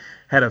we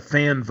had a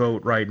fan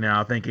vote right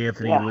now, I think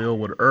Anthony Leal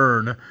would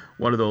earn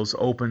one of those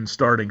open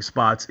starting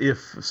spots if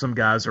some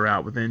guys are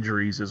out with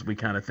injuries, as we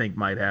kind of think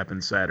might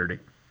happen Saturday.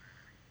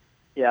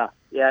 Yeah,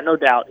 no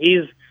doubt.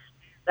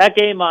 That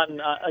game on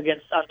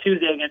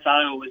Tuesday against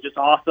Iowa was just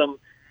awesome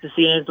to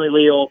see Anthony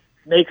Leal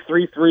make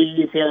 3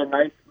 threes. He had a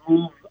nice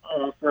move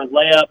for a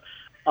layup.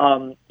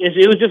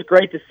 It was just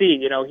great to see.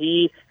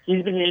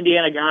 He's been an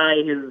Indiana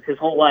guy his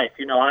whole life.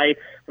 When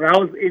I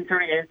was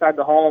interning inside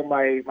the hall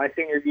my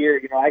senior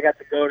year, I got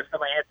to go to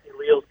some of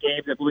Anthony Leal's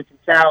games at Bloomington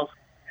South.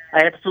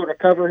 I had to sort of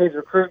cover his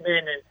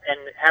recruitment and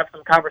have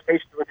some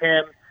conversations with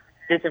him.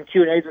 Did some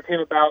Q&As with him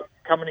about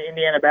coming to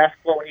Indiana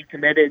basketball when he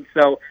committed.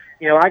 So,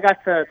 I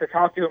got to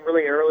talk to him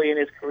really early in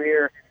his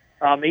career.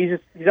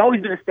 He's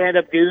always been a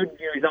stand-up dude.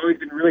 He's always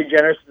been really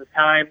generous with his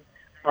time.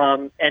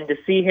 And to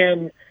see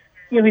him,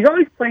 he's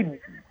always played,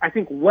 I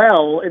think,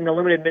 well in the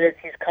limited minutes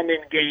he's come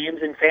in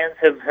games, and fans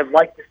have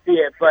liked to see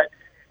it. But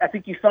I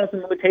think you saw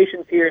some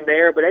limitations here and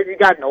there, but as he's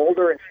gotten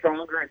older and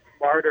stronger and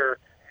smarter,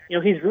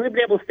 he's really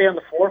been able to stay on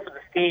the floor for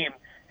this team.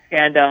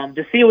 And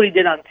to see what he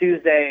did on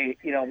Tuesday,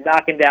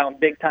 knocking down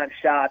big-time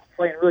shots,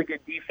 playing really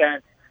good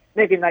defense,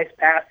 making nice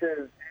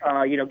passes,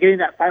 getting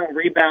that final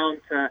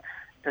rebound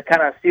to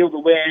kind of seal the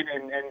win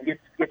and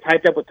get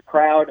hyped up with the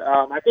crowd.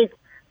 I think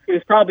it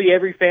was probably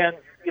every fan's,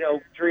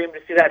 dream to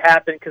see that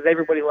happen because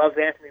everybody loves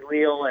Anthony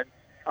Leal.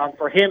 And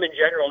for him in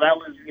general, that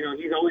was,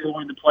 he's always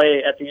wanted to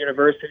play at the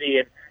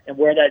university and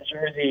wear that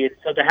jersey. And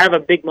so to have a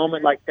big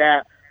moment like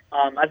that,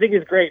 I think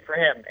is great for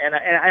him. And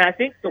I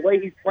think the way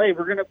he's played,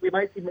 we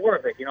might see more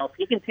of it. If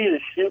he continues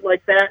to shoot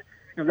like that,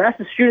 that's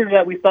the shooter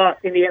that we thought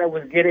Indiana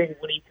was getting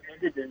when he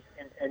committed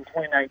in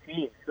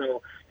 2019.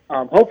 So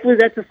hopefully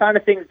that's a sign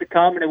of things to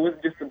come, and it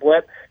wasn't just a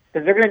blip,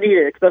 because they're going to need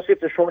it, especially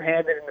if they're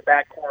shorthanded in the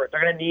backcourt.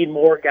 They're going to need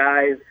more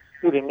guys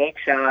who can make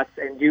shots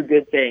and do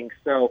good things.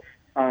 So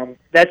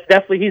he's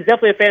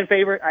definitely a fan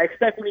favorite. I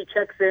expect when he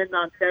checks in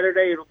on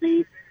Saturday, it'll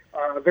be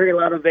a very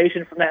loud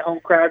ovation from that home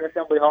crowd in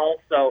Assembly Hall.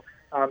 So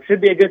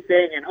should be a good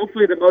thing, and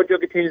hopefully the mojo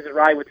continues to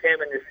ride with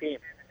him and his team.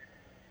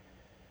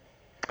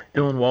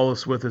 Dylan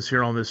Wallace with us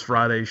here on this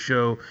Friday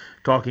show,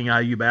 talking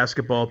IU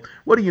basketball.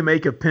 What do you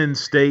make of Penn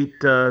State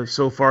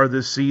so far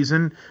this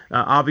season?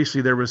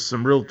 Obviously, there was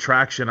some real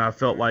traction, I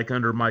felt like,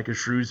 under Micah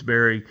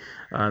Shrewsbury.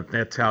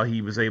 That's how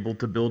he was able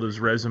to build his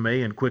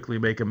resume and quickly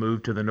make a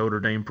move to the Notre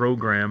Dame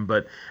program.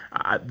 But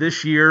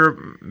this year,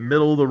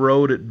 middle of the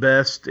road at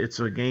best. It's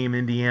a game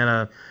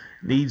Indiana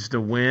needs to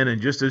win, and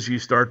just as you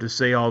start to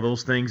say all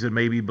those things and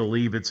maybe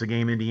believe it's a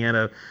game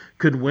Indiana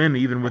could win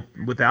even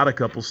without a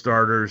couple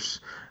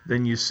starters,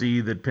 then you see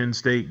that Penn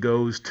State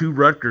goes to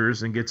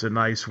Rutgers and gets a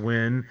nice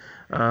win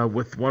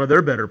with one of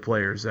their better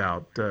players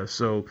out.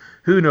 So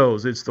who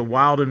knows? It's the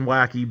wild and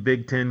wacky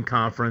Big Ten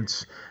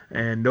Conference,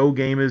 and no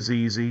game is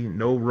easy.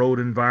 No road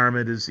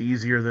environment is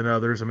easier than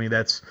others. I mean,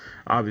 that's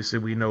obviously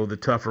we know the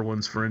tougher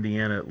ones for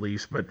Indiana at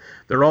least, but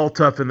they're all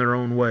tough in their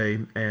own way,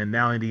 and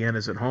now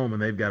Indiana's at home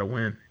and they've got to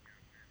win.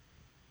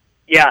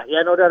 Yeah,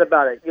 no doubt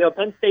about it.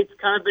 Penn State's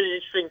kind of been an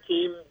interesting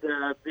team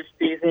this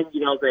season.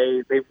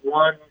 They've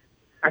won.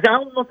 I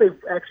don't know if they've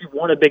actually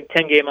won a Big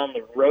Ten game on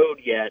the road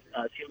yet.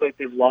 It seems like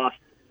they've lost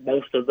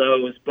most of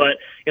those, but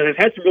they've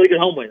had some really good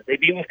home wins. They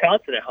beat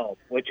Wisconsin at home,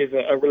 which is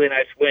a really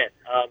nice win.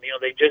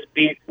 They just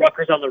beat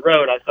Rutgers on the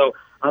road, so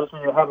obviously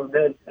they'll have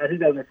I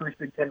think that was their first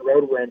Big Ten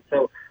road win.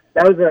 So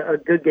that was a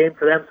good game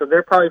for them. So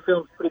they're probably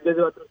feeling pretty good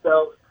about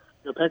themselves.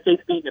 Penn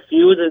State's beaten a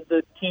few of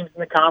the teams in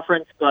the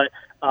conference, but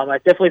I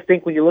definitely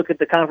think when you look at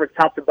the conference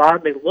top to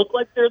bottom, they look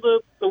like they're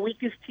the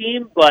weakest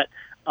team. But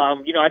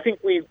I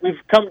think we've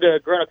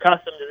grown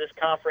accustomed to this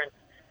conference.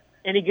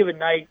 Any given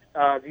night,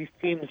 these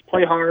teams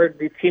play hard.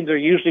 These teams are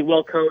usually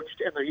well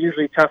coached, and they're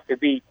usually tough to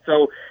beat.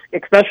 So,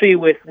 especially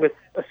with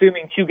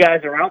assuming two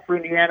guys are out for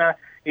Indiana,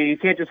 you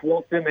can't just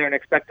waltz in there and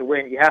expect to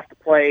win. You have to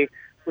play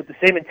with the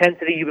same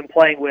intensity you've been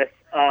playing with.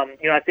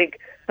 I think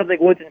something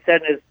Woodson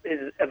said in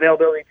his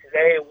availability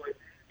today was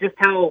just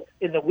how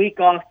in the week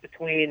off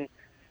between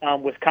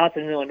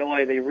Wisconsin and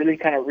Illinois, they really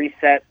kind of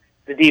reset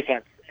the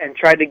defense and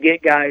tried to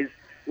get guys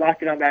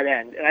locked in on that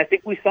end. And I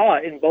think we saw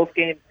it in both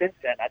games since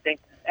then. I think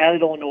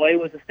at Illinois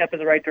was a step in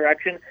the right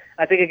direction.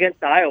 I think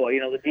against Iowa,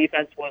 the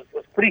defense was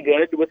pretty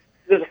good.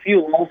 There's a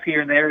few lulls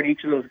here and there in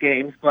each of those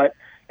games, but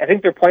I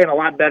think they're playing a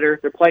lot better.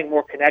 They're playing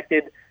more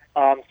connected.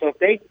 So if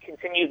they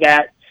continue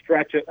that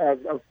stretch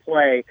of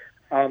play,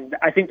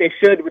 I think they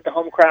should, with the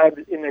home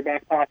crowd in their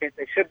back pocket,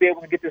 they should be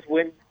able to get this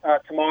win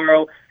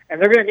tomorrow, and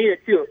they're going to need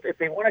it too. If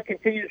they want to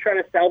continue to try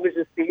to salvage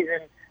this season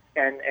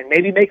and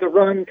maybe make a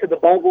run to the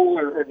bubble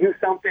or do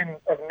something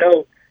of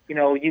note,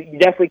 you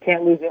definitely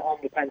can't lose at home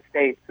to Penn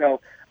State. So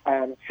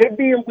should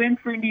be a win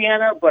for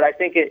Indiana, but I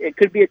think it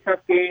could be a tough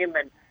game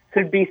and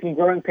could be some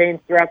growing pains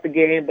throughout the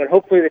game, but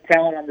hopefully the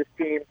talent on this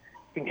team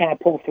can kind of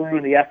pull through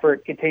and the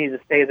effort continues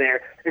to stay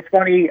there. It's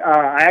funny,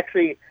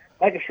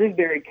 Micah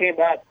Shrewsbury came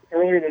up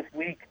earlier this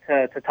week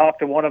to talk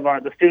to one of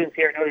the students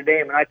here at Notre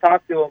Dame, and I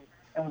talked to him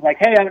and was like,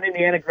 hey, I'm an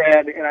Indiana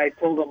grad, and I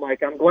told him,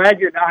 I'm glad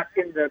you're not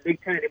in the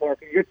Big Ten anymore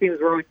because your teams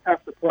were always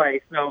tough to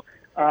play. So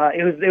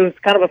it was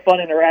kind of a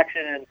fun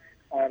interaction,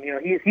 and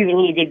he's a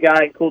really good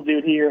guy and cool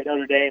dude here at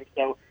Notre Dame.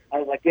 So I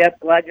was like, yep,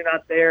 glad you're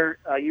not there.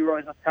 You were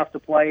always tough to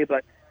play,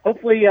 but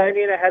hopefully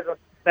Indiana has a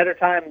better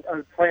time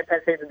playing Penn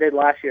State than they did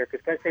last year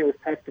because Penn State was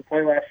tough to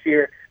play last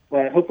year.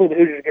 But hopefully the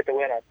Hoosiers get the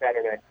win on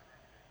Saturday.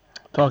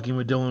 Talking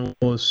with Dylan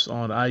Wallace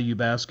on IU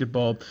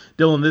basketball.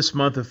 Dylan, this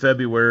month of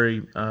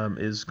February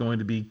is going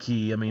to be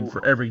key. I mean,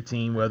 for every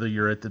team, whether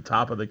you're at the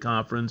top of the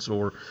conference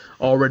or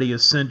already a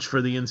cinch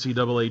for the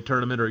NCAA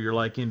tournament, or you're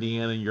like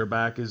Indiana and your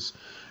back is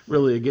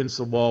really against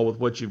the wall with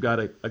what you've got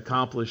to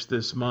accomplish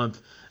this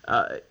month.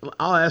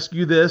 I'll ask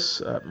you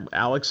this.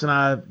 Alex and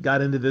I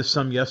got into this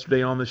some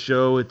yesterday on the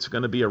show. It's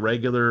going to be a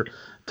regular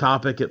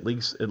topic at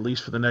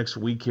least for the next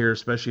week here,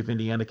 especially if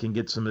Indiana can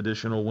get some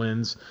additional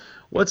wins.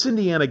 What's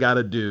Indiana got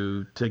to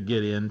do to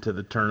get into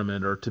the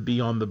tournament or to be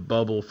on the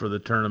bubble for the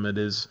tournament?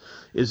 Is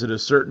it a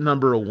certain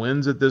number of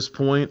wins at this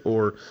point,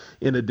 or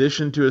in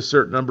addition to a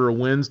certain number of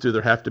wins, do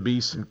there have to be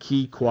some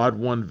key quad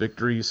one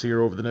victories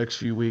here over the next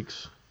few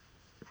weeks?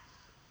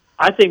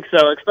 I think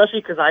so,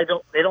 especially because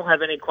they don't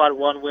have any quad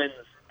one wins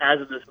as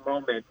of this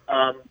moment.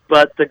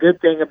 But the good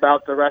thing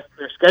about the rest of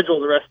their schedule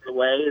the rest of the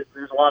way is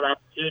there's a lot of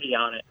opportunity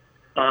on it.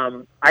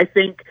 I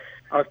think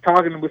I was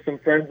talking with some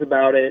friends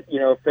about it.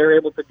 If they're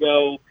able to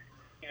go,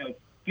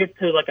 get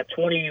to like a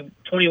 21-12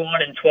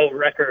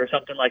 record or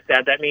something like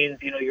that, that means,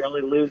 you're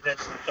only losing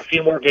a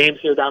few more games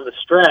here down the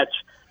stretch.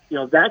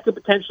 That could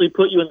potentially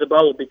put you in the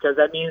bubble because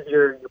that means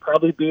you're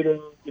probably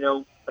beating,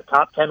 a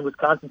top 10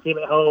 Wisconsin team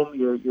at home.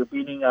 You're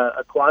beating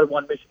a quad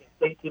one Michigan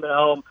State team at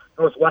home,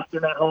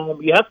 Northwestern at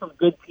home. You have some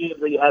good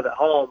teams that you have at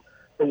home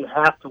that you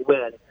have to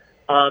win.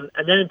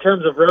 And then in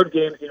terms of road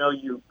games,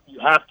 you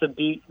have to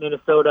beat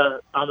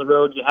Minnesota on the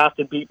road. You have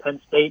to beat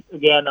Penn State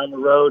again on the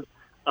road.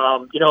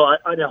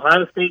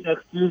 Ohio State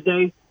next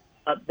Tuesday,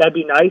 that'd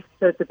be nice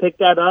to pick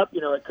that up.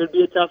 It could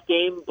be a tough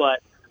game,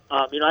 but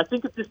I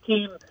think if this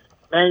team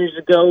manages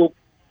to go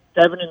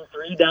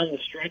 7-3 down the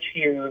stretch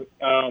here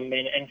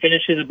and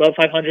finishes above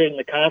 500 in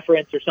the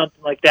conference or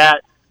something like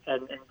that,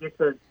 and gets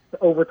to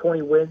over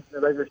 20 wins in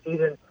the regular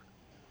season,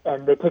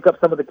 and they pick up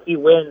some of the key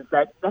wins,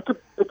 that could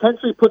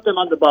potentially put them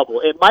on the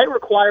bubble. It might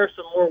require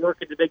some more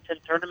work in the Big Ten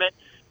tournament.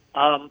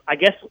 I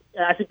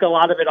think a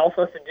lot of it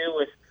also has to do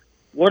with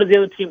what are the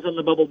other teams on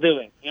the bubble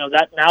doing.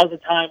 That now's the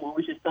time where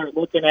we should start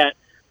looking at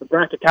the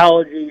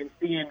bracketology and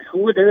seeing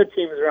who are the other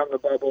teams around the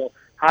bubble.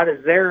 How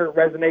does their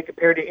resume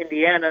compare to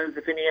Indiana's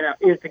if Indiana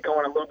is to go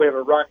on a little bit of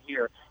a run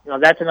here?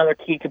 That's another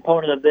key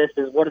component of this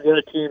is what are the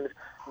other teams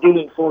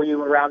doing for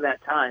you around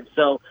that time.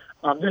 So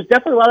there's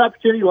definitely a lot of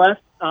opportunity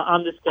left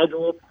on this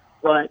schedule,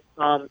 but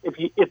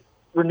if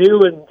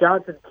Renew and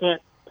Johnson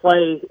can't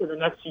play in the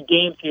next few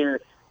games here,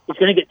 it's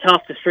going to get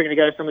tough to string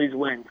together some of these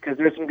wins because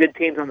there's some good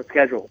teams on the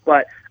schedule.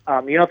 But,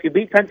 if you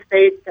beat Penn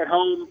State at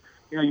home,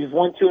 you've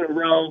won 2 in a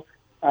row.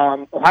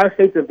 Ohio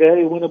State's a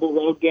very winnable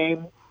road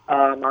game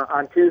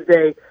on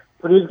Tuesday.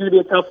 Purdue's going to be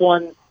a tough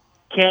one.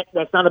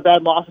 That's not a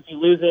bad loss if you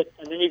lose it.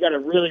 And then you got to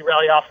really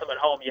rally off them at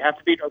home. You have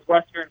to beat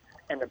Northwestern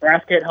and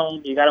Nebraska at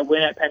home. You got to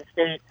win at Penn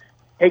State.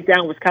 Take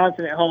down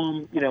Wisconsin at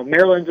home.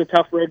 Maryland's a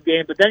tough road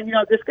game. But then,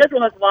 the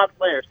schedule has a lot of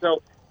players.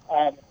 So,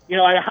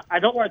 I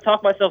don't want to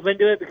talk myself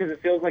into it because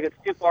it feels like it's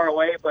too far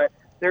away, but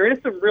there is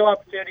some real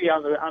opportunity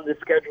on the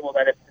schedule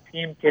that if the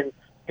team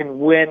can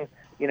win,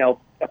 a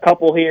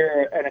couple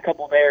here and a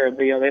couple there,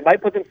 they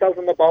might put themselves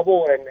in the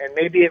bubble, and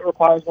maybe it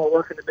requires more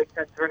work in the Big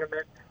Ten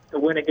tournament to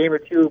win a game or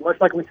two, much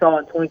like we saw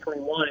in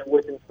 2021 in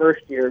Woodson's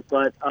first year.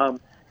 But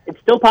it's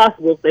still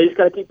possible. They just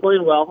got to keep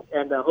playing well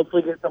and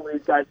hopefully get some of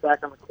these guys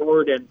back on the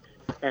court and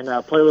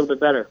play a little bit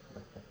better.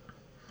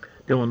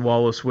 Dylan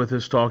Wallace with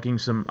us talking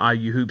some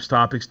IU hoops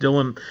topics.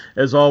 Dylan,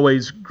 as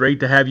always, great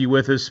to have you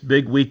with us.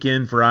 Big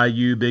weekend for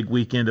IU, big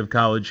weekend of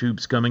college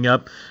hoops coming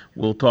up.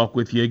 We'll talk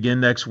with you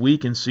again next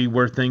week and see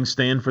where things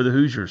stand for the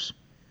Hoosiers.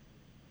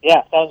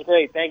 Yeah, sounds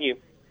great. Thank you.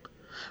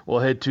 We'll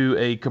head to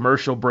a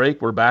commercial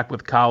break. We're back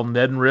with Kyle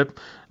Neddenrip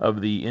of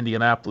the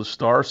Indianapolis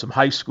Star. Some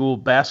high school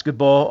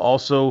basketball,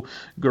 also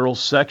girls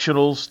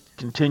sectionals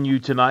continue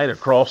tonight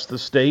across the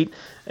state,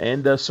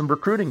 and some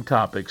recruiting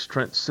topics.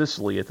 Trent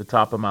Sicily at the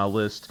top of my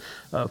list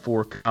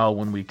for Kyle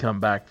when we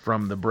come back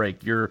from the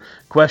break. Your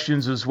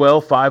questions as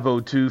well,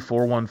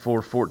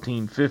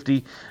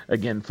 502-414-1450.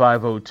 Again,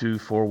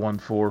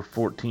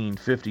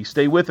 502-414-1450.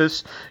 Stay with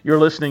us. You're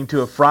listening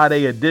to a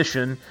Friday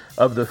edition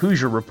of the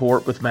Hoosier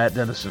Report with Matt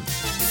Dennison.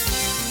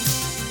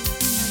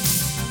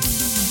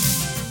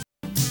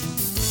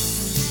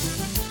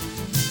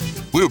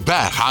 We're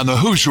back on the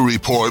Hoosier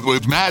Report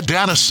with Matt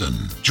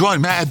Dennison. Join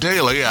Matt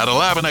daily at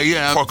 11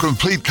 a.m. for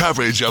complete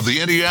coverage of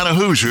the Indiana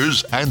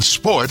Hoosiers and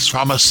sports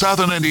from a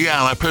Southern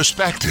Indiana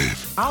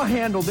perspective. I'll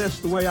handle this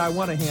the way I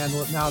want to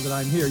handle it now that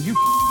I'm here. You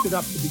it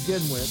up to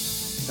begin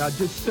with. Now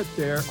just sit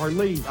there or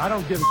leave. I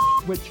don't give a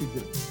what you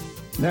do.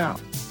 Now,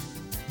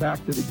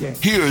 back to the game.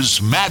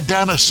 Here's Matt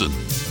Dennison.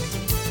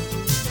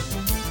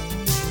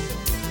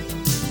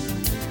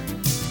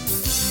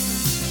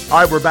 All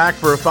right, we're back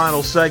for a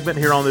final segment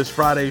here on this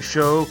Friday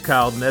show.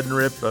 Kyle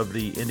Neddenrip of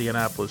the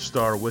Indianapolis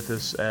Star with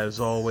us, as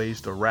always,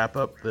 to wrap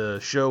up the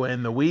show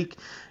and the week.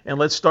 And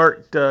let's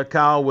start,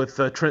 Kyle, with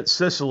Trent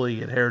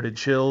Sicily at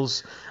Heritage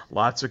Hills.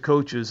 Lots of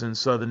coaches in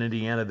Southern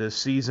Indiana this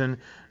season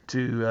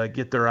to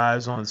get their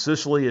eyes on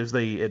Sicily as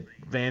they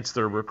advance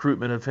their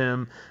recruitment of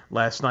him.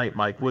 Last night,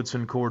 Mike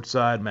Woodson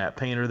courtside, Matt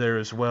Painter there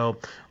as well.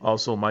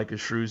 Also, Micah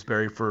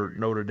Shrewsbury for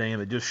Notre Dame.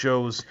 It just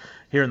shows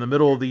here in the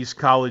middle of these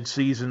college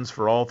seasons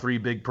for all three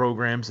big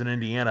programs in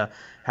Indiana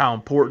how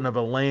important of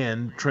a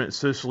land Trent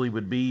Sicily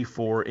would be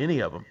for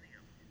any of them.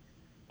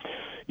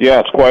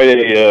 Yeah, it's quite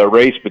a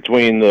race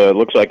between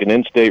looks like an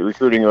in-state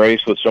recruiting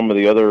race with some of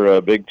the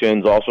other Big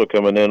Tens also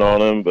coming in on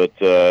him. But,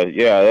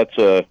 yeah,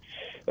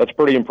 that's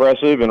pretty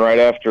impressive. And right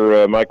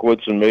after Mike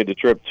Woodson made the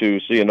trip to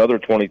see another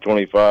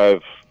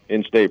 2025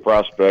 in-state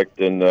prospect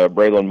and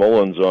Braylon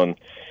Mullins on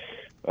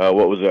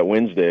what was that,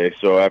 Wednesday,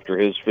 so after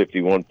his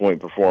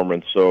 51-point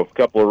performance. So a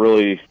couple of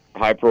really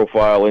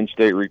high-profile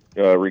in-state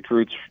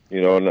recruits,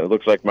 and it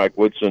looks like Mike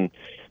Woodson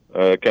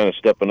kind of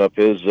stepping up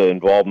his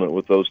involvement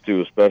with those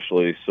two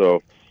especially.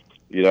 So,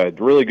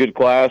 really good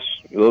class.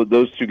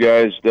 Those two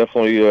guys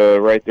definitely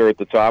right there at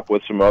the top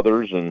with some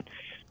others, and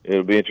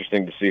it'll be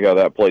interesting to see how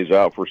that plays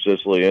out for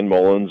Sicily and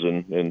Mullins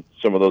and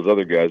some of those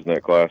other guys in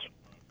that class.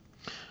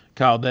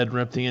 Kyle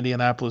Neddenriep, the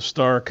Indianapolis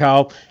Star.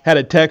 Kyle had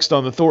a text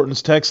on the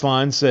Thornton's text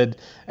line, said,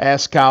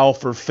 ask Kyle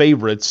for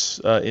favorites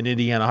in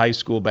Indiana high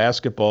school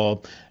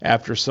basketball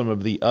after some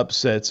of the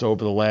upsets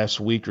over the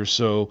last week or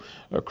so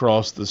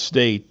across the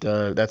state.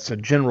 That's a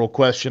general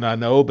question, I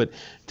know, but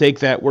take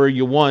that where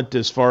you want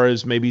as far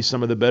as maybe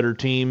some of the better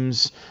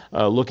teams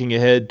looking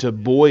ahead to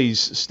boys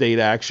state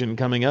action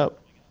coming up.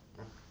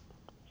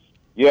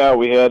 Yeah,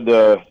 we had,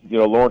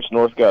 Lawrence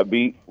North got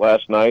beat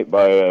last night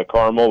by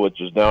Carmel, which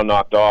has now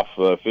knocked off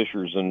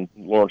Fishers and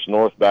Lawrence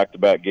North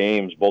back-to-back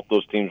games. Both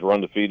those teams were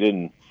undefeated,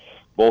 and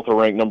both are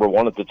ranked number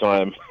one at the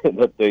time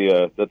that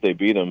they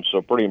beat them.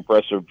 So pretty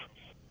impressive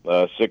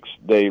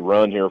 6-day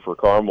run here for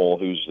Carmel,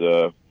 who's,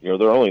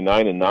 they're only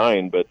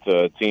 9-9, but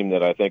a team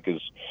that I think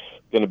is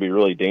going to be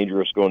really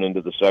dangerous going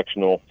into the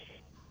sectional.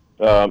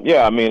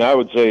 I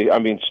would say,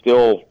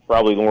 still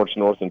probably Lawrence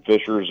North and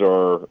Fishers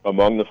are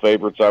among the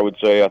favorites, I would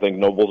say. I think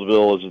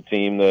Noblesville is a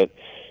team that,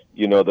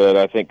 that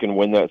I think can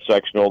win that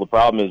sectional. The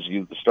problem is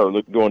you start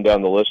going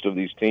down the list of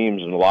these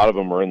teams, and a lot of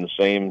them are in the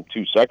same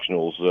two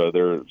sectionals.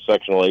 They're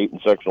sectional 8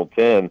 and sectional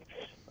 10.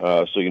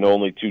 So,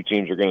 only two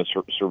teams are going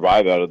to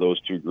survive out of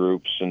those two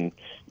groups, and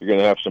you're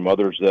going to have some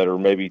others that are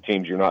maybe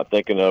teams you're not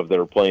thinking of that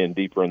are playing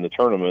deeper in the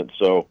tournament.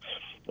 So,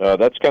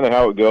 that's kind of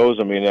how it goes.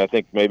 I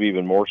think maybe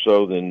even more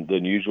so than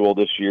usual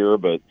this year.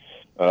 But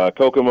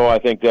Kokomo, I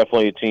think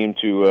definitely a team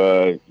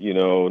to,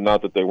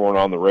 not that they weren't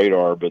on the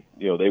radar, but,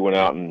 they went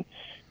out and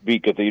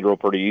beat Cathedral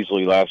pretty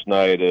easily last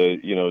night.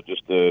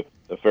 Just a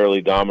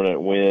fairly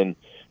dominant win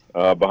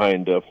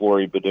behind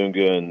Flory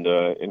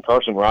Badunga and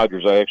Carson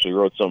Rogers. I actually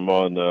wrote something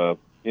on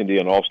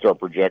Indian All-Star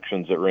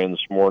projections that ran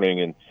this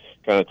morning and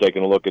kind of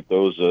taking a look at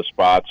those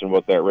spots and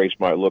what that race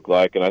might look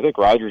like. And I think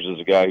Rogers is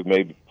a guy who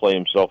may play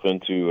himself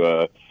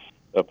into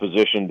a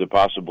position to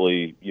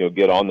possibly,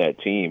 get on that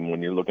team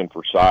when you're looking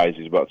for size.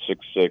 He's about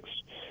 6'6",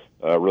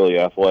 really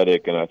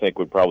athletic, and I think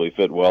would probably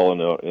fit well in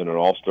an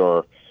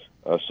all-star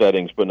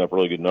settings, putting up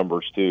really good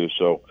numbers too.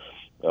 So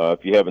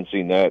if you haven't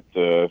seen that,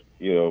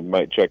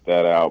 might check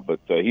that out. But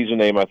he's a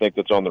name I think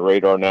that's on the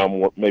radar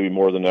now, maybe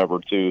more than ever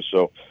too.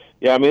 So,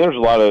 yeah, there's a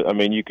lot of,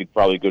 you could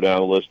probably go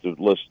down a list,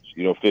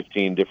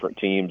 15 different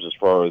teams as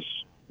far as,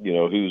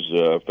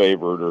 who's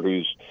favored or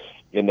who's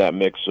in that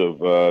mix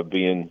of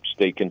being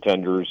state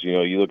contenders.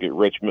 You look at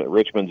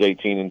Richmond's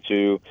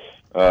 18-2.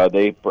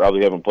 They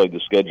probably haven't played the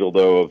schedule,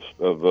 though,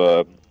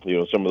 of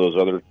some of those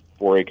other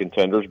 4A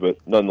contenders, but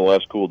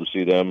nonetheless cool to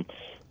see them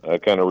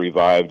kind of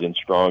revived and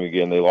strong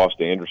again. They lost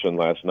to Anderson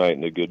last night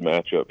in a good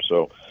matchup.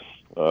 So,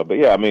 but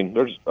yeah,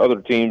 there's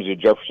other teams.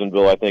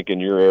 Jeffersonville, I think, in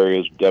your area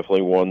is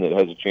definitely one that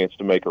has a chance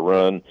to make a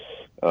run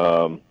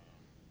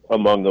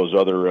among those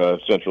other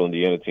Central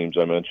Indiana teams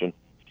I mentioned.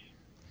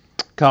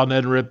 Kyle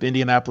Neddenriep,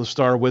 Indianapolis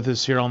Star, with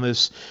us here on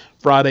this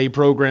Friday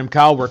program.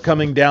 Kyle, we're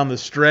coming down the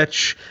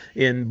stretch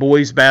in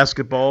boys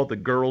basketball. The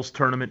girls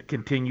tournament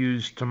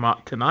continues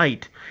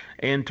tonight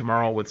and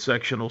tomorrow with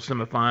sectional,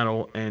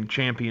 semifinal, and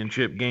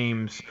championship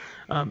games.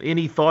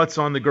 Any thoughts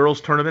on the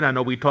girls tournament? I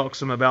know we talked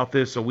some about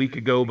this a week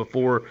ago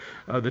before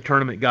the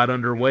tournament got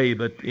underway,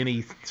 but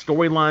any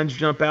storylines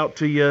jump out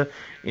to you?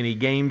 Any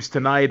games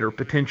tonight or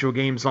potential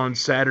games on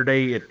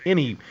Saturday at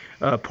any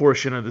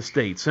portion of the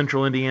state,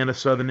 Central Indiana,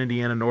 Southern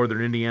Indiana,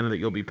 Northern Indiana, that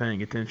you'll be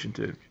paying attention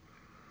to?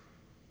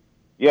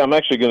 Yeah, I'm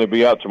actually going to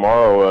be out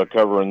tomorrow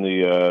covering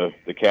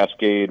the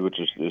Cascade, which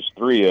is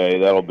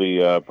 3A. That'll be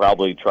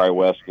probably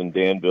Tri-West and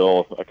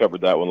Danville. I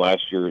covered that one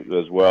last year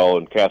as well,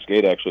 and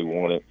Cascade actually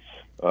won it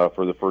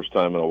for the first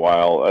time in a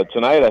while.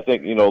 Tonight, I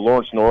think,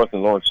 Lawrence North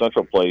and Lawrence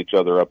Central play each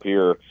other up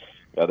here.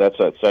 That's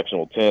that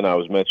sectional 10 I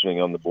was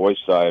mentioning on the boys'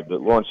 side. But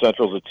Lawrence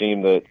Central is a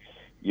team that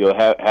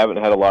haven't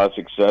had a lot of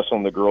success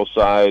on the girls'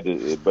 side,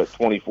 but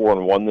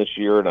 24-1 this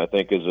year, and I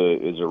think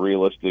is a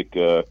realistic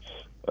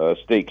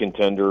state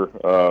contender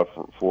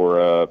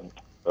for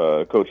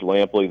Coach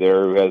Lampley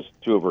there, who has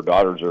two of her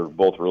daughters are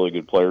both really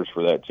good players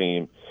for that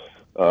team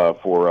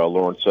for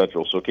Lawrence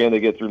Central. So can they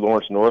get through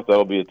Lawrence North?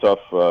 That'll be a tough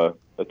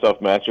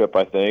matchup,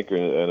 I think,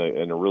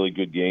 and a really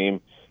good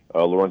game.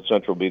 Lawrence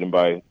Central beat them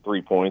by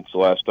 3 points the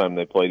last time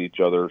they played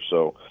each other,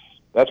 so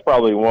that's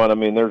probably one.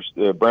 There's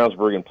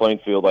Brownsburg and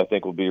Plainfield. I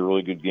think will be a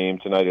really good game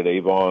tonight at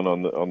Avon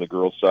on the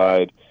girls'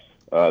 side.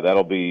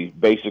 That'll be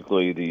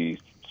basically the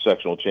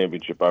sectional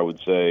championship, I would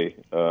say.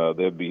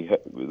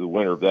 The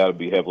winner of that would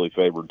be heavily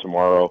favored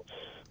tomorrow.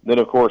 Then,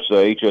 of course,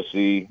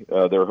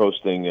 HSC, they're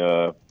hosting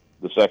the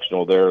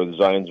sectional there, the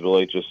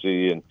Zionsville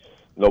HSC and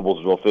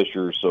Noblesville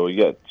Fishers. So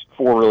you got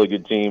four really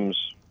good teams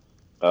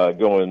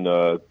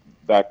going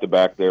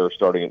back-to-back there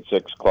starting at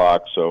 6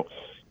 o'clock. So,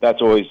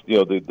 that's always,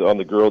 on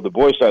the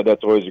boys' side,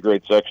 that's always a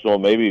great sectional,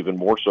 maybe even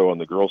more so on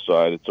the girls'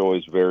 side. It's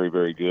always very,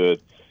 very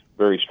good,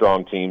 very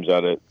strong teams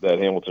out of that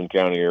Hamilton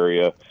County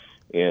area,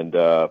 and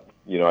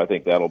I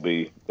think that'll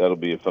be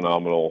a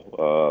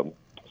phenomenal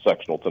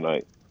sectional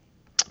tonight.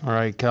 All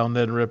right, Cal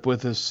Neddenriep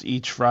with us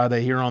each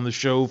Friday here on the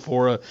show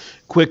for a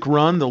quick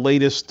run, the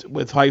latest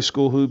with high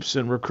school hoops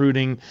and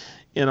recruiting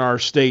in our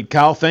state.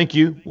 Kyle, thank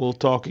you. We'll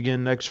talk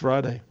again next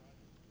Friday.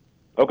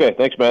 Okay,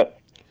 thanks, Matt.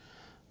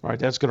 All right,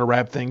 that's going to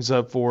wrap things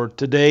up for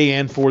today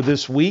and for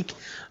this week.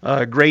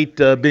 Great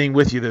being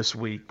with you this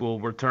week. We'll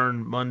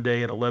return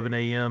Monday at 11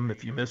 a.m.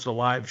 If you miss a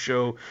live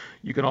show,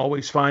 you can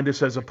always find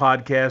us as a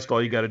podcast.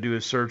 All you got to do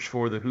is search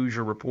for the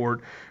Hoosier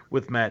Report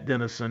with Matt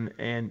Dennison,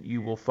 and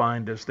you will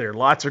find us there.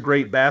 Lots of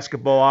great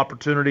basketball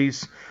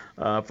opportunities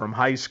from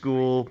high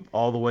school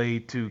all the way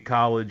to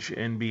college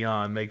and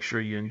beyond. Make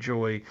sure you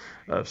enjoy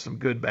some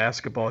good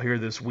basketball here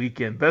this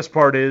weekend. Best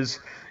part is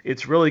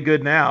it's really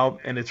good now,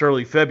 and it's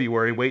early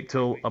February. Wait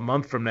till a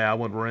month from now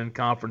when we're in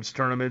conference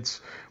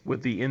tournaments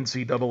with the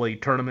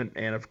NCAA tournament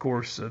and, of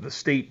course, the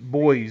state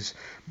boys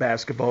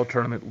basketball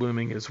tournament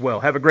looming as well.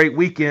 Have a great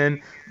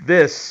weekend.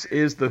 This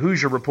is the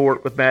Hoosier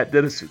Report with Matt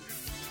Dennison.